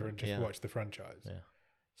and over. and just watch the franchise. Yeah.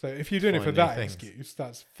 So if you're doing it for Find new that things. excuse,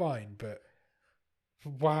 that's fine. But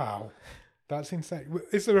wow, that's insane.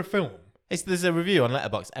 Is there a film? There's a review on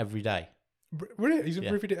Letterboxd every day. Really? He's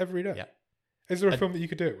Yeah. reviewed it every day? Yeah. Is there a And- film that you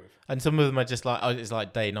could do it with? And some of them are just like, oh, it's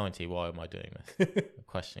like day 90. Why am I doing this? I'm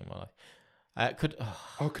questioning my life.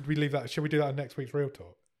 Oh, could we leave that? Should we do that on next week's Real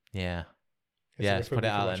Talk? Yeah. Is Yeah, there a let's film put it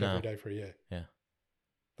you could out watch there now. every day for a year? Yeah.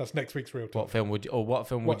 That's next week's Real Talk. What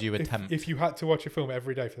film would you attempt? If you had to watch a film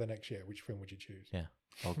every day for the next year, which film would you choose? Yeah.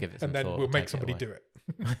 I'll give it some And then thought, we'll make take it somebody away. do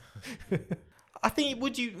it. I think,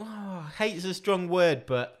 would you... Oh, hate's a strong word,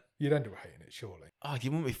 but... You'd end up hating it, surely. Oh,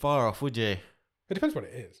 you wouldn't be far off, would you? It depends what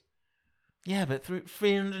it is. Yeah, but through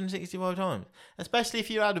 365 times. Especially if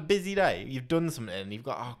you had a busy day, you've done something, and you've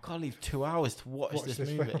got, oh, God, leave 2 hours to watch this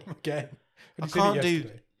movie. film again. I Have you seen it can't do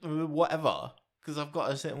yesterday? whatever. because I've got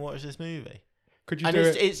to sit and watch this movie. Could you And do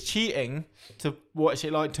it's cheating to watch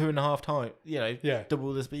it like 2.5 times, Yeah.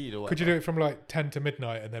 double the speed or whatever. Could you do it from like 10 to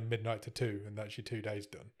midnight and then midnight to 2, and that's your 2 days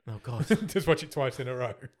done? Oh, God. Just watch it twice in a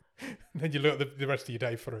row. Then you look at the rest of your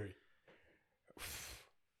day through.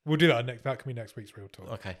 We'll do that next. That can be next week's Real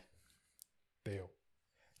Talk. Okay. Deal.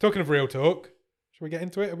 Talking of Real Talk, shall we get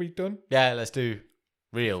into it? Are we done? Yeah, let's do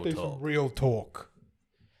Real Let's do Talk. some Real Talk.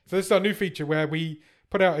 So this is our new feature where we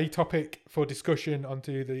put out a topic for discussion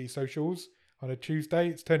onto the socials on a Tuesday.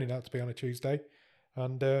 It's turning out to be on a Tuesday.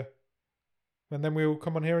 And then we'll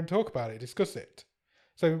come on here and talk about it, discuss it.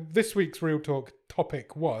 So this week's Real Talk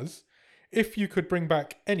topic was, if you could bring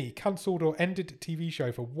back any cancelled or ended TV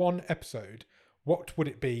show for one episode, what would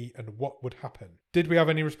it be and what would happen? Did we have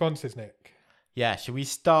any responses, Nick? Yeah, should we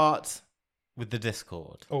start with the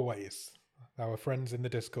Discord? Always. Our friends in the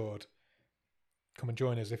Discord. Come and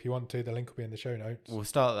join us if you want to. The link will be in the show notes. We'll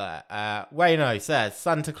start there. Wayno says,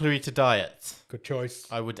 Santa Clarita Diet. Good choice.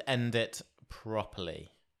 I would end it properly.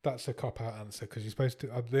 That's a cop-out answer because you're supposed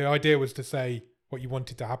to... the idea was to say what you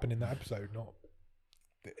wanted to happen in that episode, not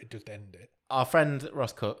just end it. Our friend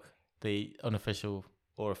Ross Cook, the unofficial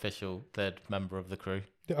or official third member of the crew,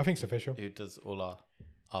 I think it's official. who does all our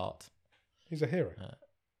art He's a hero.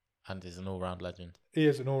 and is an all-round legend, He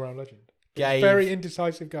is an all-round legend. He's a gave very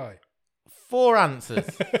indecisive guy. 4 answers.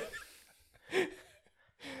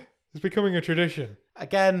 It's becoming a tradition.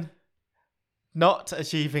 Again, not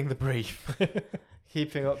achieving the brief.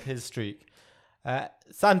 Keeping up his streak.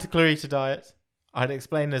 Santa Clarita Diet. I'd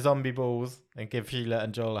explain the zombie balls and give Sheila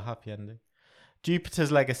and Joel a happy ending.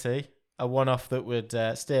 Jupiter's Legacy. A one-off that would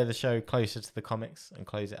steer the show closer to the comics and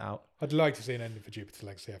close it out. I'd like to see an ending for Jupiter's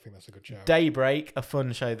Legacy. I think that's a good show. Daybreak. A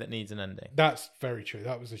fun show that needs an ending. That's very true.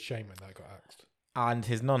 That was a shame when that got axed. And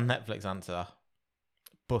his non-Netflix answer,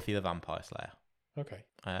 Buffy the Vampire Slayer. Okay.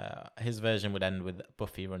 His version would end with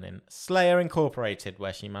Buffy running Slayer Incorporated,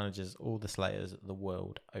 where she manages all the Slayers the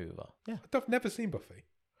world over. Yeah. I've never seen Buffy.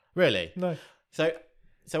 Really? No. So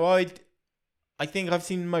I think I've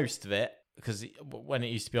seen most of it, because when it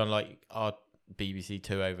used to be on like our BBC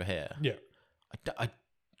Two over here. Yeah. I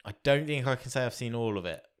don't think I can say I've seen all of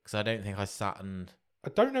it, because I don't think I sat and... I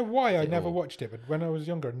don't know why I Is it never all? watched it, but when I was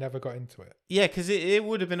younger, I never got into it. Yeah, because it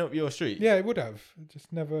would have been up your street. Yeah, it would have. It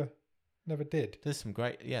just never did. There's some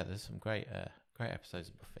great episodes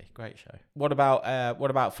of Buffy. Great show. What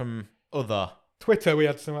about from other Twitter, we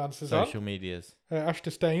had some answers on. social medias? Ash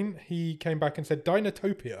Disdain, he came back and said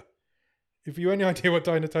Dinotopia. If you any idea what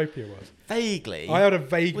Dinotopia was? Vaguely. I had a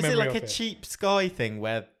vague Was it memory like of a cheap Sky thing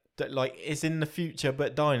where like it's in the future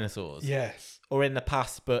but dinosaurs? Yes. Or in the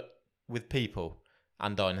past but with people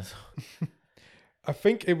and dinosaurs? I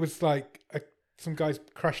think it was like some guys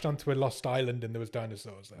crashed onto a lost island and there was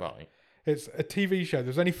dinosaurs there. Right. It's a TV show.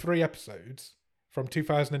 There's only 3 episodes from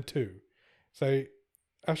 2002. So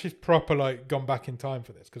Ash is proper like gone back in time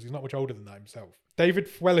for this because he's not much older than that himself. David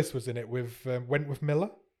Fwellis was in it with Wentworth Miller.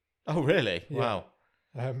 Oh, really? Yeah. Wow.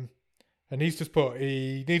 And he's just put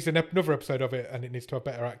he needs another episode of it and it needs to have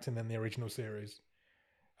better acting than the original series.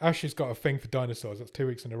 Ash has got a thing for dinosaurs. That's 2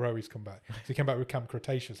 weeks in a row he's come back. So he came back with Camp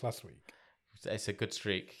Cretaceous last week. It's a good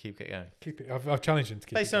streak. Keep it going. Keep it. I've challenged him to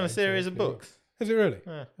keep Based it on a going, series so of he will. books. Is it really?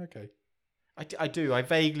 Yeah. Okay. I do. I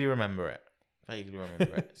vaguely remember it.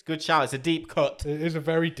 It's a good shout. It's a deep cut. It is a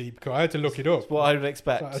very deep cut. I had to look it up. It's what I would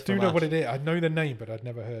expect. I do know what it is. I know the name, but I'd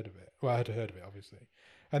never heard of it. Well, I had heard of it, obviously.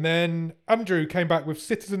 And then Andrew came back with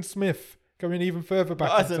Citizen Smith, going even further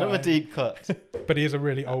back. That's in another time. deep cut. But he is a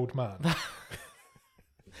really old man.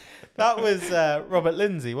 That was Robert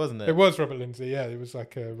Lindsay, wasn't it? It was Robert Lindsay, yeah. It was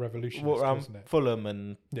like a revolutionist, Walked around wasn't it? Fulham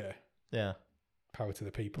and Yeah. Power to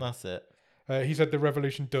the people. that's it. He said the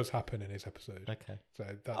revolution does happen in his episode. Okay. So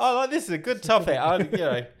that's, Oh, like, this is a good topic.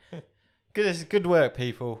 Good work,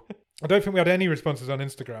 people. I don't think we had any responses on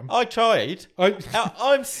Instagram. I tried.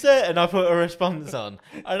 I'm certain I put a response on,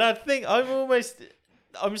 and I think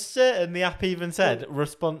I'm certain the app even said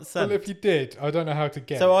response sent. Well, if you did, I don't know how to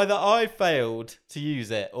get So it. either I failed to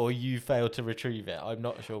use it or you failed to retrieve it. I'm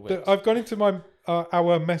not sure which. I've gone into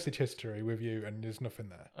our message history with you and there's nothing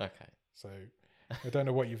there. Okay. So I don't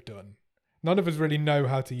know what you've done. None of us really know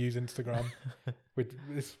how to use Instagram.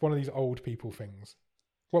 It's one of these old people things.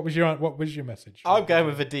 What was your message? I'm going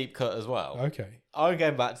with a deep cut as well. Okay. I'm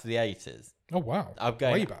going back to the 80s. Oh wow. I'm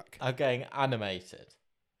going way back. I'm going animated.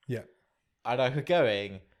 Yeah. And I'm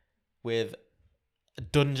going with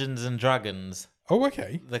Dungeons and Dragons, Oh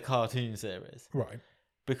okay. the cartoon series, Right.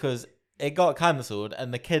 because it got cancelled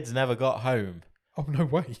and the kids never got home. Oh no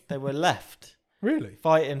way. They were left Really?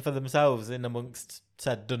 fighting for themselves in amongst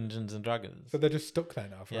said Dungeons and Dragons. So they're just stuck there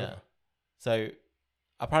now forever. Yeah. So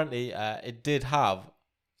apparently it did have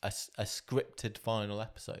a scripted final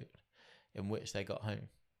episode in which they got home.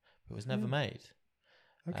 It was never made.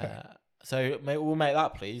 Okay. So we'll make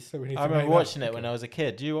that, please. So we need I to remember make that. watching it Okay. when I was a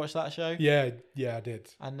kid. Do you watch that show? Yeah, I did.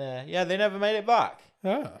 And they never made it back.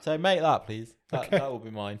 Ah, So make that, please. Okay. That will be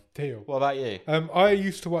mine. deal. What about you? I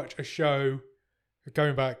used to watch a show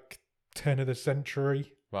going back turn of the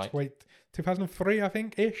century, Right. 2003, I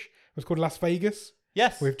think, ish. It was called Las Vegas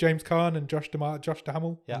Yes. with James Caan and Josh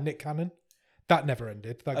Duhamel Yeah. and Nick Cannon. That never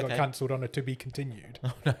ended. That got Okay. cancelled on a to be continued.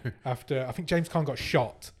 Oh no. After I think James Caan got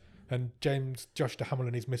shot and Josh Duhamel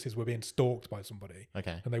and his missus were being stalked by somebody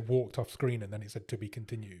Okay. and they walked off screen and then it said to be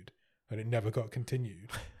continued and it never got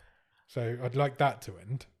continued. So I'd like that to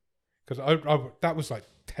end because I that was like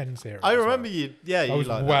 10 series. I as well. remember you. Yeah, you I was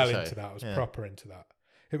liked well that show. into that. I was Yeah. proper into that.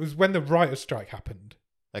 It was when the writer's strike happened.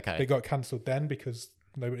 Okay. They got cancelled then because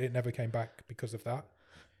it never came back because of that.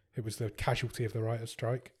 It was the casualty of the writer's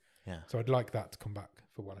strike. Yeah. So I'd like that to come back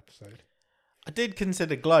for one episode. I did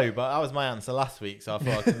consider Glow, but that was my answer last week, so I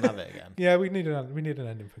thought I couldn't have it again. Yeah, we need an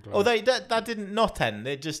ending for Glow. Although that didn't not end.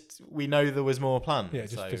 It just we know there was more planned. Yeah,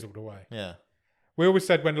 it just so, fizzled away. Yeah. We always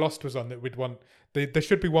said when Lost was on that we'd want there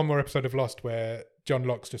should be one more episode of Lost where John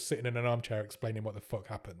Locke's just sitting in an armchair explaining what the fuck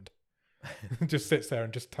happened. Just sits there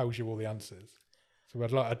and just tells you all the answers. So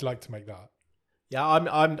I'd like to make that. Yeah,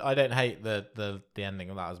 I don't hate the ending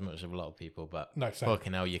of that as much as a lot of people, but No, same.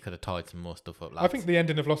 fucking hell, you could have tied some more stuff up. I think the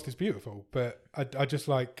ending of Lost is beautiful, but I just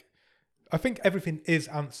like I think everything is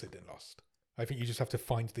answered in Lost. I think you just have to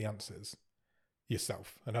find the answers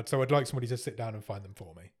yourself, and so I'd like somebody to sit down and find them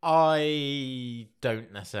for me. I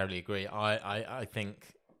don't necessarily agree. I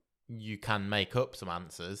think you can make up some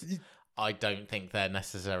answers. I don't think they're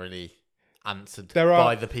necessarily answered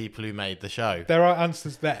by the people who made the show. There are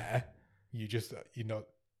answers there.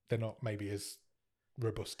 They're not maybe as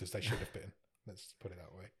robust as they should have been. Let's put it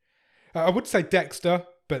that way. I would say Dexter,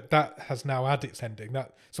 but that has now had its ending.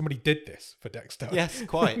 That somebody did this for Dexter. Yes,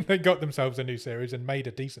 quite. They got themselves a new series and made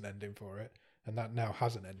a decent ending for it, and that now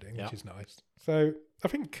has an ending, which is nice. So I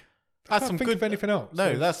think I That's can't some think good. of anything else.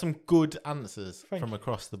 No, So that's some good answers Thank from you.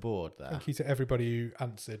 across the board there. thank you to everybody who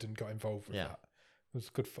answered and got involved with Yeah. that. It was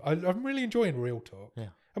good. I'm really enjoying Real Talk. Yeah.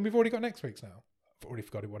 And we've already got next week's now. I've already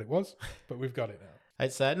forgotten what it was, but we've got it now.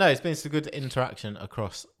 It's it's been some good interaction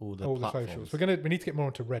across all the All the platforms. socials. We need to get more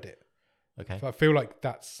onto Reddit. Okay. So I feel like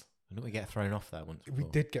Didn't we get thrown off there once? we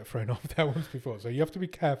before? did get thrown off there once before. So you have to be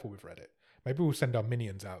careful with Reddit. Maybe we'll send our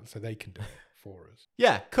minions out so they can do it for us.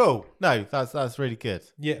 Yeah, cool. No, that's really good.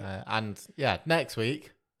 Yeah. And next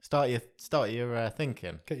week start your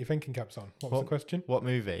thinking. Get your thinking caps on. What was the question? What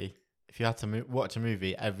movie? If you had to watch a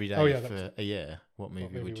movie every day for a year, what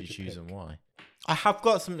movie would you choose and why? I have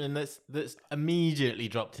got something that's immediately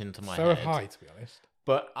dropped into my So head. high, to be honest.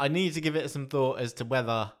 But I need to give it some thought as to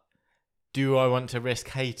whether do I want to risk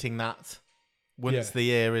hating that once the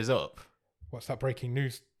year is up. What's that breaking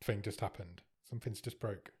news thing just happened? Something's just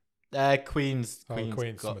broke. Queen's Queen.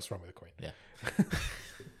 got- Something's wrong with the Queen. Yeah.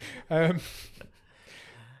 Um,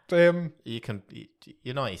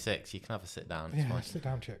 You're 96. You can have a sit down. It's yeah, fine. sit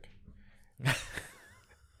down, chick.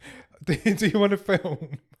 Do you want a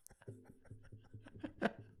film?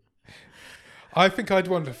 I think I'd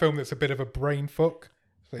want a film that's a bit of a brain fuck,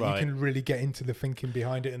 so that Right. you can really get into the thinking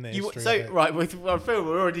behind it and the history. So of it. right, I feel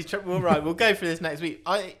we're already right. We'll go through this next week.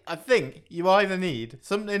 I think you either need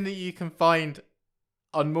something that you can find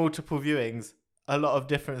on multiple viewings, a lot of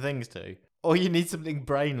different things to, or you need something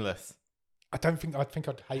brainless. I think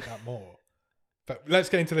I'd hate that more. But let's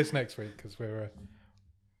get into this next week because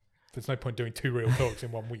there's no point doing 2 real talks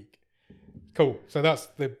in 1 week. Cool. So that's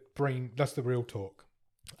the real talk.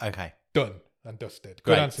 Okay. Done and dusted.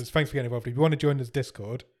 Good Great. answers. Thanks for getting involved. If you want to join us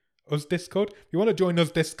Discord, if you want to join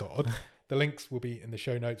us Discord, the links will be in the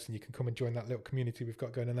show notes and you can come and join that little community we've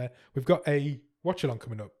got going in there. We've got a watch along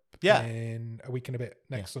coming up in a week and a bit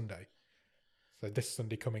next Sunday. So this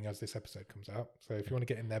Sunday coming as this episode comes out. So if you want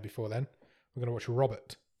to get in there before then, we're going to watch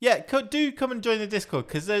Robert. Yeah, do come and join the Discord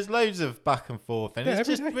because there's loads of back and forth and it's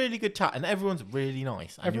every just day. really good chat and everyone's really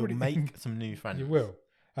nice and you'll make some new friends. You will.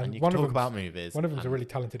 And you one can of talk them's- about movies. One of them's a and- really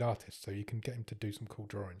talented artist, so you can get him to do some cool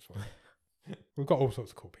drawings for you. We've got all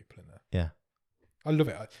sorts of cool people in there. Yeah. I love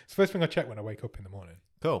it. It's the first thing I check when I wake up in the morning.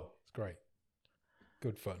 Cool. It's great.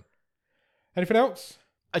 Good fun. Anything else?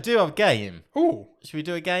 I do have a game. Oh, Should we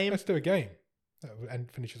do a game? let's do a game.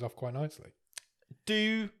 That finishes off quite nicely.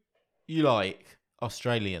 Do you like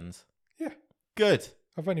Australians? Yeah. Good.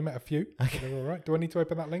 I've only met a few. Okay. They're all right. Do I need to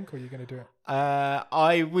open that link or are you going to do it?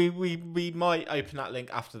 We might open that link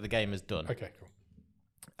after the game is done. Okay,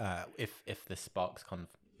 cool. If this sparks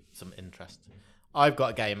some interest. I've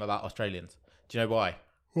got a game about Australians. Do you know why?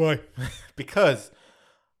 Why? Because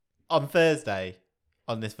on Thursday,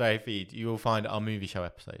 on this very feed, you will find our movie show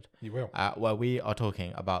episode. You will. Where we are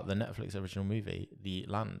talking about the Netflix original movie, The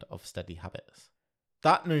Land of Steady Habits.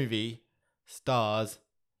 That movie stars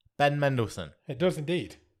Ben Mendelsohn. It does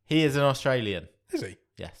indeed. He is an Australian. Is he?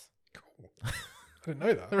 Yes. Cool. I didn't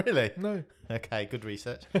know that. Really? No. Okay, good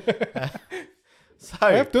research. So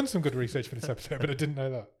I have done some good research for this episode, but I didn't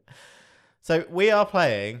know that. So we are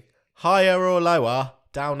playing Higher or Lower,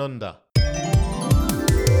 Down Under.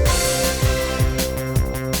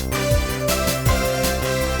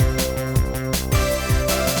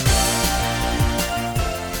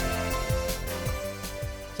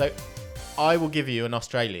 So I will give you an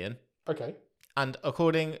Australian, Okay. and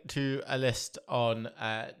according to a list on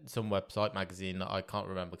some website, magazine that I can't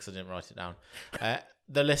remember because I didn't write it down,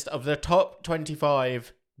 the list of the top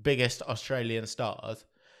 25 biggest Australian stars,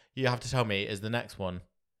 you have to tell me, is the next one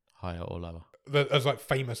higher or lower? As like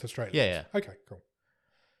famous Australians? Yeah. Okay, cool.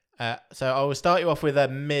 So I will start you off with a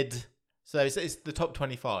mid. So it's the top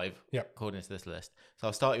 25, Yep. according to this list. So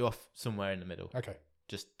I'll start you off somewhere in the middle, Okay.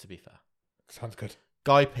 just to be fair. Sounds good.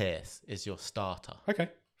 Guy Pearce is your starter. Okay.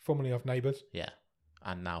 Formerly of Neighbours. Yeah.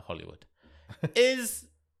 And now Hollywood. Is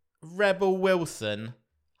Rebel Wilson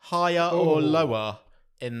higher or Oh. lower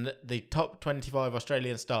in the top 25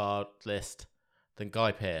 Australian star list than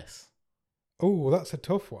Guy Pearce? Oh, that's a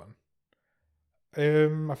tough one.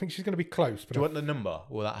 I think she's going to be close. But Do you want the number?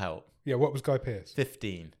 Will that help? Yeah, what was Guy Pearce?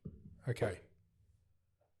 15. Okay.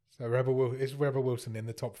 So is Rebel Wilson in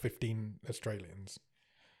the top 15 Australians?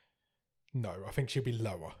 No, I think she'll be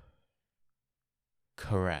lower.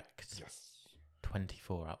 Correct. Yes.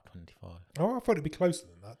 24 out of 25. Oh, I thought it'd be closer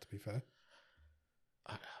than that, to be fair.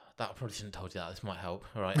 That probably shouldn't have told you that. This might help.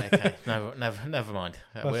 All right. Okay. Never mind.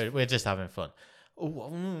 We're just having fun.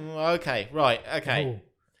 Ooh, okay. Right. Okay. Oh.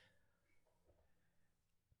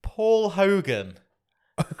 Paul Hogan,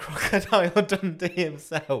 Crocodile Dundee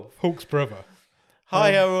himself, Hulk's brother.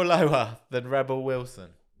 higher or lower than Rebel Wilson?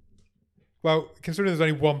 Well, considering there's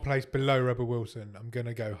only one place below Rebel Wilson, I'm going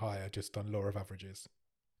to go higher just on law of averages.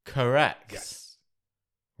 Correct. Yes.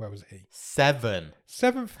 Where was he? 7.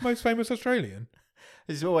 7th most famous Australian?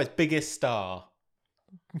 This is always biggest star.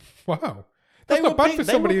 Wow. That's not bad for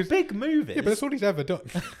somebody who's... big movies. Yeah, but that's all he's ever done.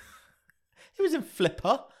 He was in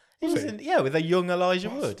Flipper. He Was was he? in, yeah, with a young Elijah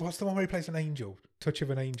Wood. What's the one where he plays an angel? Touch of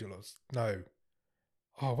an Angel? No.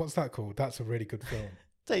 Oh, what's that called? That's a really good film.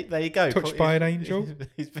 There you go. Touched by an Angel?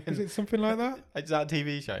 He's been. Is it something like that? Is that a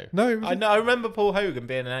TV show? No, it was I know. I remember Paul Hogan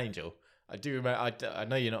being an angel. I do remember. I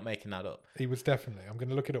know you're not making that up. He was definitely. I'm going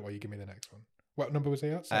to look it up while you give me the next one. What number was he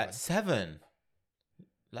at? 7? 7.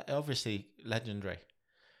 Obviously legendary.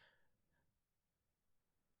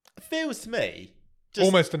 It feels to me.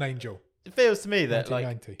 Almost an angel. It feels to me that, like,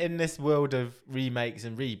 1990. in this world of remakes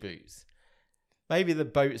and reboots, maybe the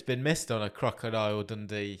boat's been missed on a Crocodile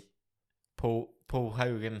Dundee. Paul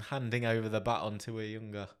Hogan handing over the baton to a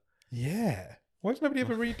younger. Yeah. Why has nobody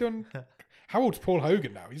ever redone? How old's Paul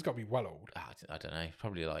Hogan now? He's got to be well old. I don't know.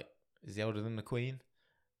 Probably like, is he older than the Queen?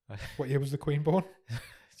 What year was the Queen born?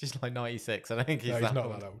 Just like 96. I don't think he's No, that he's not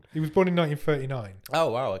old. that old. He was born in 1939,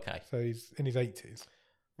 Oh wow. Okay. so he's in his 80s.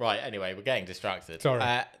 Right. Anyway, we're getting distracted. Sorry.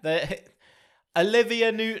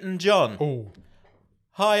 Olivia Newton-John, Oh.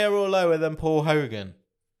 higher or lower than Paul Hogan?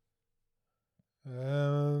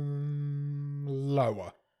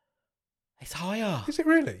 Lower. It's higher. Is it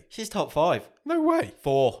really? She's top 5. No way.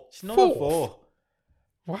 4. She's number 4. Fourth?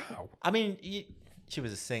 Wow. I mean, she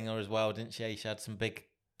was a singer as well, didn't she? She had some big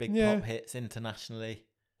Yeah. pop hits internationally.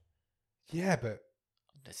 Yeah, but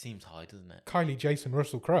It seems high, doesn't it? Kylie, Jason,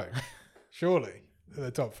 Russell Crowe, surely they're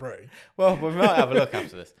the top 3. Well, we might have a look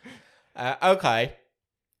after this. Okay.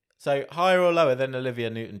 So, higher or lower than Olivia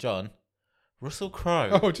Newton-John? Russell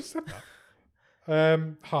Crowe. Oh, just said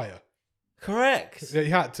that. Higher. Correct. Yeah, he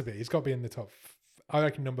had to be. He's got to be in the top. I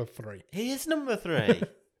reckon number 3. He is number 3.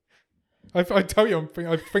 I tell you,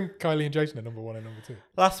 I think Kylie and Jason are number 1 and number 2.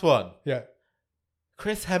 Last one. Yeah.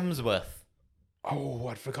 Chris Hemsworth. Oh,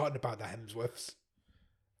 I'd forgotten about the Hemsworths.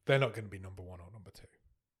 They're not going to be number 1 or number 2.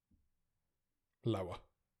 Lower.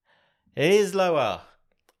 He is lower.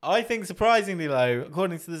 I think surprisingly low,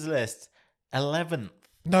 according to this list. 11th.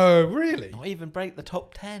 No, really? Not even break the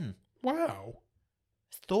top 10. Wow.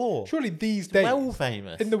 It's Thor. Surely these He's days, well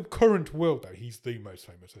famous. in the current world, though, he's the most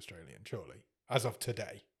famous Australian, surely, as of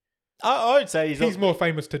today. I would say He's more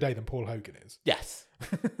famous today than Paul Hogan is. Yes.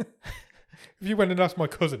 If you went and asked my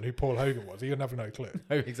cousin who Paul Hogan was, he would have no clue.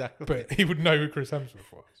 No, exactly. But he would know who Chris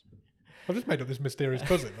Hemsworth was. I've just made up this mysterious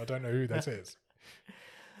cousin. I don't know who this is.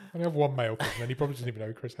 I only have one male cousin, and he probably doesn't even know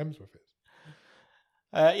who Chris Hemsworth is.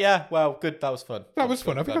 Yeah, well, good. That was fun. That was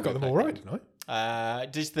fun. I think I got them all right, didn't I?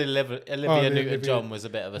 Just the Olivia Newton-John was a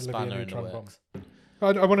bit of a Olivia spanner in the Newton-John works.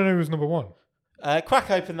 I want to know who's number one. Crack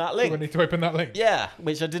open that Do I link. need to open that link? Yeah,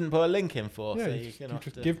 which I didn't put a link in for. Yeah, so you you're just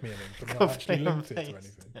gonna give me a link, but not copy actually and linked it to paste.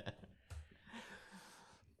 anything.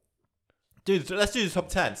 Let's do the top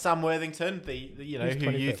 10. Sam Worthington, the He's who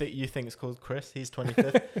you 25th. think is called Chris. He's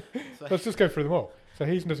 25th. Let's just go through them all. So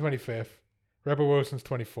he's the 25th. Rebel Wilson's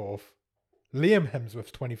 24th. Liam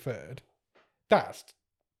Hemsworth's 23rd. That's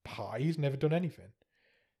pie. He's never done anything.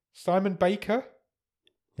 Simon Baker.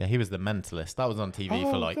 Yeah, he was the Mentalist. That was on TV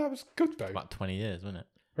for that was good though. about 20 years, wasn't it?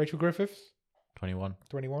 Rachel Griffiths, 21.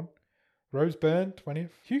 21. Rose Byrne, 20th.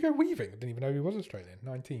 Hugo Weaving, I didn't even know he was Australian,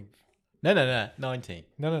 19th. No, 19.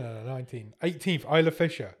 No, 19. 18th, Isla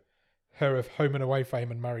Fisher, her of Home and Away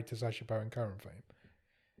fame and married to Sacha Baron Cohen fame.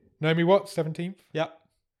 Naomi Watts, 17th. Yep.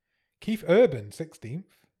 Keith Urban, 16th.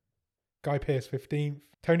 Guy Pearce, 15th.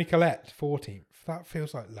 Toni Collette, 14th. That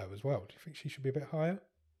feels like low as well. Do you think she should be a bit higher?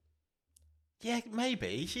 Yeah,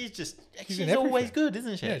 maybe. She's in always everything. good,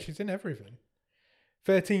 isn't she? Yeah, she's in everything.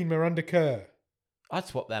 13, Miranda Kerr. I'd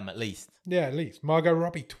swap them at least. Yeah, at least. Margot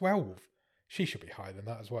Robbie, 12. She should be higher than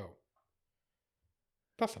that as well.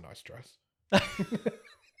 That's a nice dress.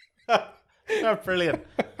 Oh, brilliant.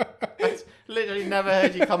 I've literally never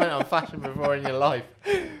heard you comment on fashion before in your life.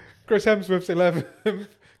 Chris Hemsworth's 11th.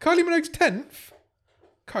 Kylie Minogue's 10th.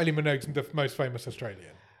 Kylie Minogue's the most famous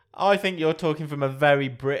Australian. I think you're talking from a very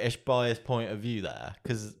British biased point of view there.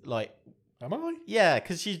 Because, like... Am I? Yeah,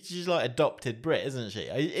 because she's like adopted Brit, isn't she?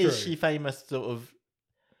 Is she famous sort of...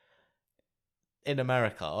 In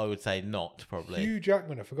America, I would say not, probably. Hugh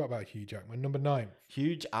Jackman. I forgot about Hugh Jackman. Number 9.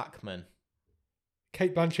 Hugh Jackman.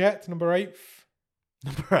 Kate Blanchett, number 8th.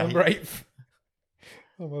 Number 8th.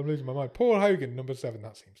 Oh, I'm losing my mind. Paul Hogan, number 7.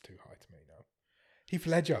 That seems too high to me now. Heath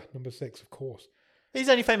Ledger, number 6, of course. He's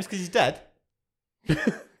only famous because he's dead.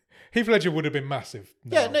 Heath Ledger would have been massive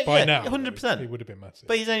now. By now. 100%. He would have been massive.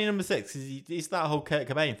 But he's only number 6 because it's that whole Kurt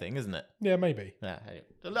Cobain thing, isn't it? Yeah, maybe. Yeah.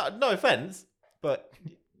 No offence, but...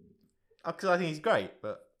 Because I think he's great,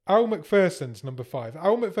 but... Al McPherson's number 5.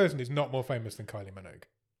 Al McPherson is not more famous than Kylie Minogue.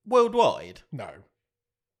 Worldwide? No.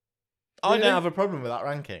 I Really? don't have a problem with that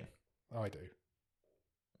ranking. I do.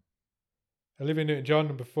 Olivia Newton-John,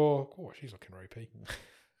 number 4. Oh, she's looking ropey.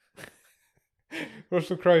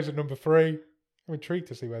 Russell Crowe's at number 3. I'm intrigued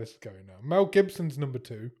to see where this is going now. Mel Gibson's number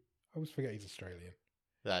 2. I always forget he's Australian.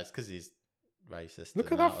 Yeah, it's because he's racist.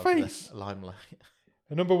 Look and at that out of the face. Limelight.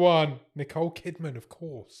 And number 1, Nicole Kidman, of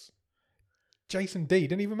course. Jason D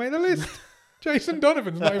didn't even make the list. Jason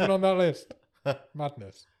Donovan's not even on that list.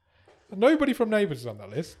 Madness. Nobody from Neighbours is on that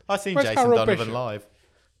list. I've seen Where's Jason Harold Donovan Bishop? live.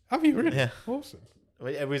 Have you really? Yeah. Awesome.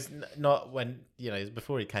 It was not when, it was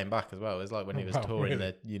before he came back as well. It was like when he was wow, touring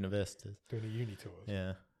really? the universities. Doing a uni tours.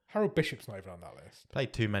 Yeah. Harold Bishop's not even on that list.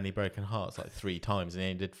 Played Too Many Broken Hearts like 3 times and he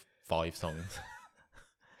only did 5 songs.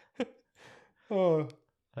 Oh,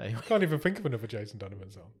 Anyway, can't even think of another Jason Donovan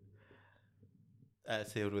song.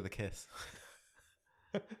 Sealed with a Kiss.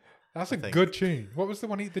 That's I a think. good tune. What was the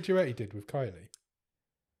duet he did with Kylie?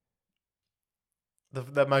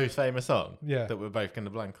 The most famous song Yeah. that we're both going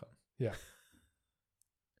to blank on. Yeah.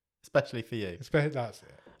 Especially for you. That's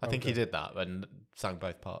it. I think he did that and sang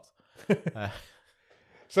both parts.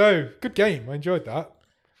 So, good game. I enjoyed that.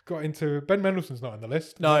 Got into... Ben Mendelsohn's not on the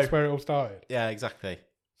list. No. That's where it all started. Yeah, exactly.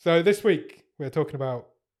 So, this week, we're talking about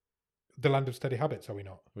The Land of Steady Habits, are we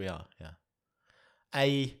not? We are, yeah.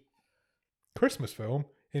 A Christmas film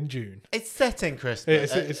in June. It's set in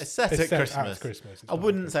Christmas. It's set at Christmas. Christmas. It's I not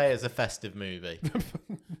wouldn't Christmas. say it's a festive movie.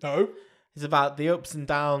 No. It's about the ups and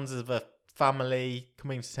downs of a family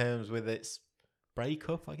coming to terms with its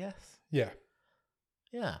breakup, I guess. Yeah.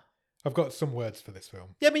 Yeah. I've got some words for this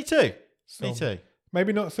film. Yeah, me too. Some, Me too.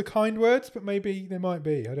 Maybe not so kind words, but maybe they might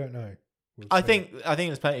be. I don't know. We'll I see. think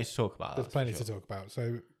there's plenty to talk about. There's that's plenty for to sure. talk about.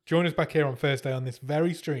 So join us back here on Thursday on this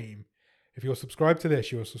very stream. If you're subscribed to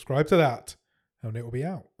this, you're subscribed to that, and it will be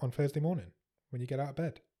out on Thursday morning when you get out of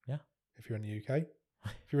bed. Yeah. If you're in the UK.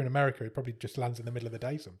 If you're in America, it probably just lands in the middle of the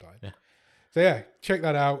day sometime. Yeah. So yeah, check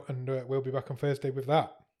that out, and we'll be back on Thursday with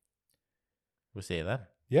that. We'll see you then.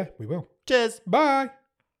 Yeah, we will. Cheers. Bye.